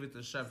 I gave it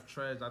to Chef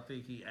Trez. I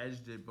think he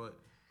edged it, but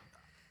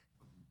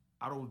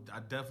I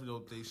definitely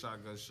don't think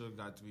Shotgun Suge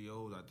got to be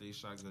old. I think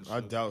Shotgun Suge. I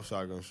doubt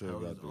Shotgun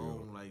Suge got to be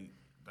old. Like,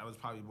 that was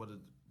probably one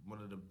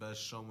of the best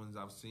showings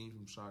I've seen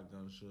from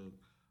Shotgun Suge.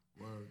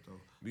 Word though.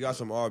 We got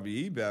some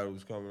RBE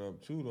battles coming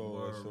up too though.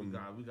 Word,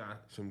 we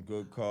got some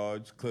good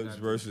cards. Clips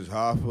versus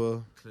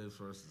Hoffa. Clips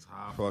versus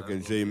Hoffa.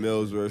 Fucking J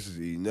Mills versus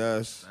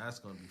Enes. That's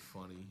gonna be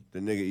funny. The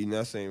nigga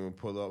Enes ain't even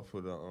pull up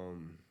for the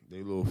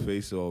they little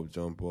face off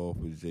jump off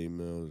with J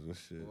Mills and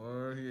shit.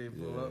 Word, he ain't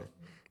pull up.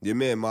 Your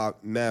man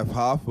Math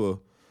Hoffa,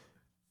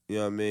 you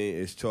know what I mean,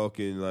 is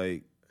talking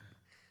like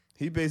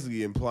he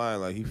basically implying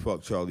like he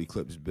fucked Charlie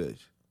Clip's bitch.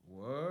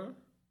 What?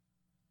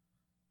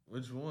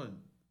 Which one?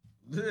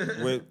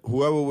 When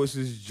whoever was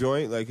his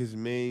joint, like his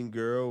main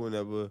girl,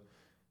 whenever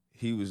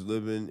he was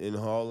living in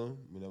Harlem,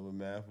 whenever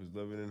Math was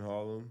living in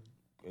Harlem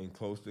and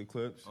close to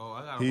Clips. Oh,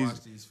 I gotta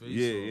watch these faces.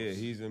 Yeah,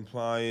 he's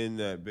implying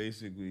that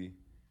basically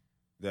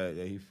that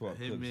he fucked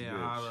Clips'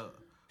 bitch.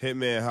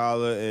 Hitman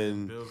Holla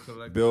and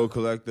Bill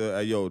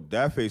Collector. Yo,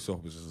 that face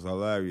off was just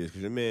hilarious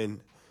because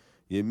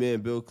your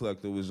man Bill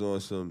Collector was on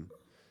some.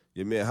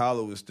 Your man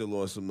Holla was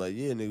still on some like,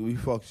 yeah, nigga, we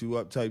fucked you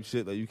up type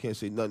shit. Like, you can't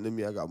say nothing to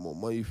me. I got more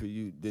money for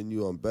you than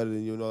you. I'm better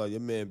than you. And all that. Your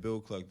man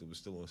Bill Collector was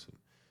still on some.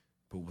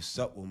 But what's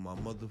up with my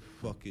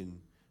motherfucking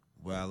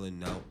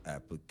wildin' out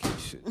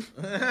application?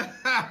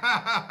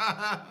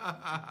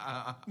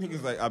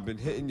 Niggas like, I've been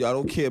hitting you. I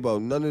don't care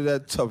about none of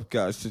that tough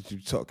guy shit you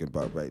talking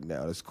about right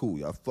now. That's cool.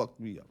 Y'all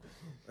fucked me up.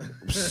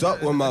 What's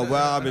up with my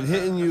I've been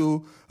hitting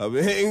you. I've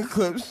been hitting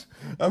Clips.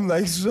 I'm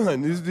like,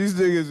 son, these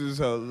niggas is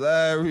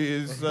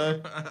hilarious,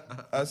 son.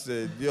 I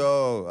said,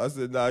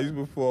 nah, he's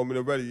performing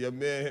already. Your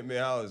man hit me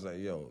out. I was like,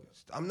 yo,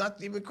 I'm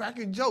not even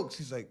cracking jokes.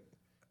 He's like,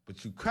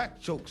 but you crack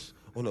jokes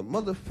on a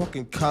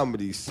motherfucking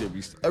comedy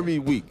series every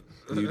week.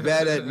 And you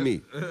mad at me.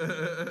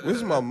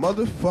 Where's my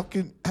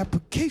motherfucking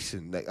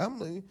application? Like, I'm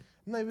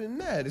not even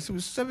mad. This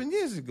was 7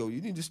 years ago. You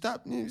need to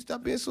stop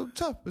being so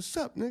tough. What's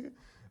up, nigga?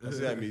 That's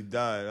had me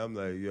dying. I'm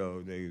like,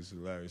 yo, niggas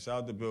hilarious. Shout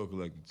out to Bill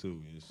Collector,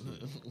 too.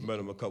 Met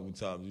him a couple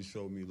times. He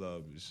showed me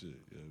love and shit.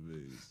 You know what I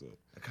mean? So,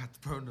 I got the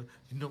burner.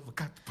 You know I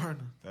got the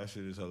burner. That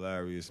shit is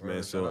hilarious,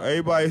 man. So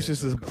everybody should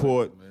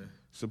support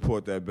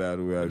that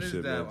battle rap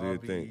shit, man. Do you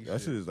think? That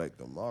shit is like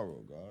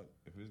tomorrow, God.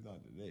 If it's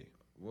not today.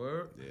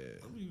 Word? Yeah.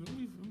 Let me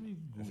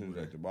that shit is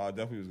like tomorrow. I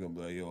definitely was going to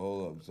be like, yo,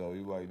 hold up. So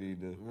you might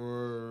need to.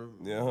 Word.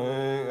 Yeah,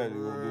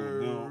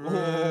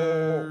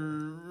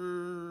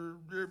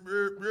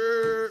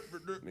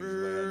 niggas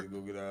might have to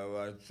go get out of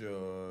our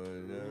chores.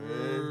 You know what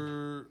I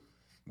mean?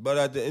 But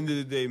at the end of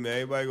the day, man,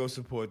 everybody go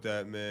support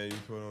that, man. You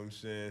feel what I'm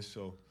saying?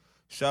 So,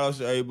 shout out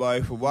to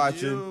everybody for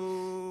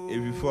watching.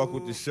 If you fuck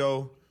with the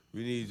show,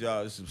 we need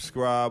y'all to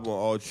subscribe on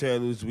all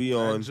channels. We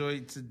on. Enjoy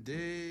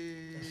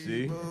today.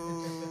 See? You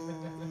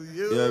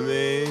know what I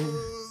mean?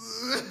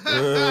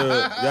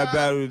 That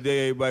battle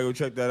today, everybody go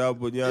check that out.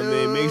 But you know what I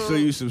mean? Make sure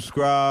you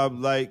subscribe,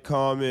 like,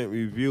 comment,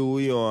 review.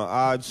 We on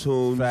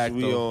iTunes. Facto.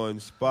 We on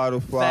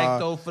Spotify.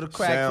 Facto for the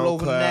crack flow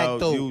over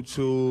Nacto.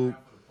 YouTube.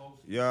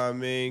 You know what I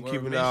mean?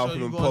 Keep an eye out for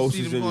them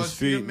posters in the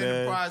street,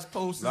 man. A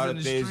lot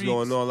of things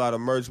going on. A lot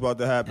of merch about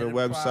to happen.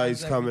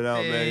 Websites coming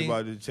out, man.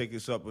 Everybody to take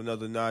us up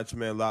another notch,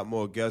 man. A lot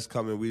more guests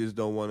coming. We just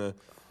don't want to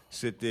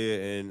sit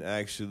there and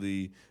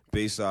actually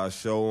base our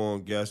show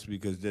on guests,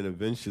 because then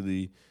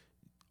eventually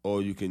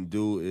all you can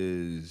do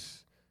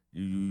is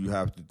you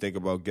have to think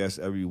about guests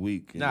every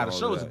week. Nah, the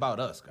show is about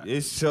us, guys.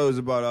 This show is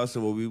about us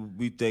and what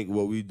we think,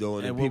 what we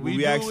doing, and people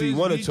we actually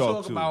want to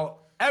talk to. About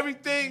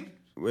everything.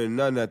 We're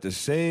none at the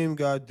same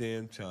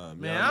goddamn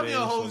time. Man, I'm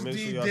your host,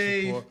 D.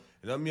 Dave.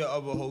 And I'm your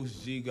other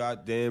host, G.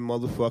 Goddamn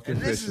motherfucking And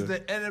this Fisher. is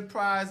the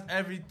Enterprize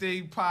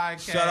Everything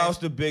Podcast. Shout outs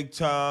to Big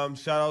Tom.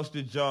 Shout outs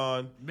to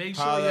John. Make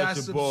sure Holla y'all at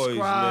your subscribe. boys,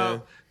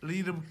 man.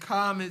 Leave them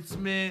comments,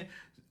 man.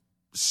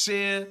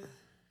 Share.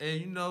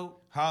 And,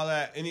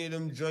 Holla at any of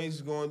them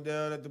joints going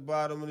down at the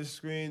bottom of the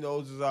screen.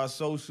 Those is our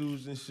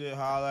socials and shit.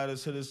 Holla at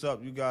us. Hit us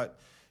up. You got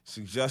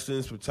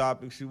suggestions for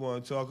topics you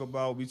want to talk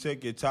about. We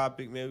take your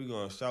topic, man. We're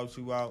going to shout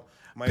you out.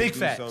 Might big do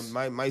facts.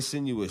 Might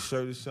send you a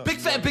shirt or something.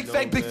 Big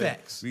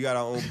facts. We got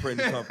our own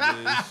printing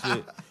company and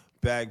shit.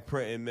 Bag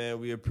printing, man.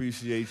 We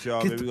appreciate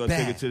y'all. Man, we're going to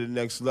take it to the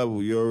next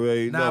level. You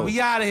already know. Nah, we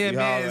out of here,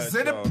 man. It's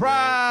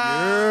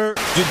Enterprise.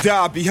 You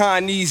die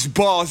behind these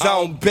bars. I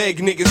don't beg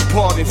niggas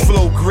pardon.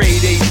 Flow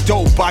grade A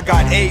dope. I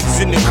got eggs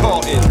in the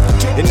carton.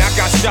 And I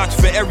got shots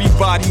for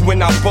everybody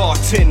when I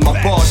bartend.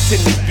 My bars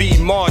tend to be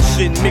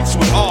Martian mixed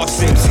with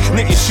arsons.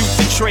 Niggas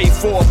shoot the tray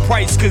for a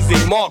price cause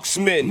they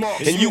marksmen.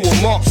 And you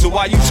a mark, so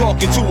why you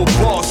talking to a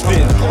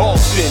Boston?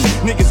 Austin,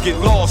 niggas get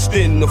lost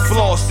in the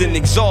flossing,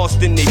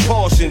 exhausting they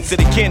portions so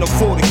they can't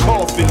afford a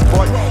coffin.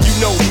 But you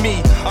know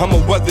me, I'ma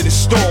weather the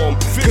storm.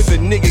 Cause a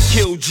nigga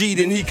kill G,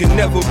 then he can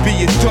never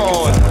be a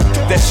Don.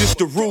 That's just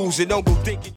the rules, and don't go thinking.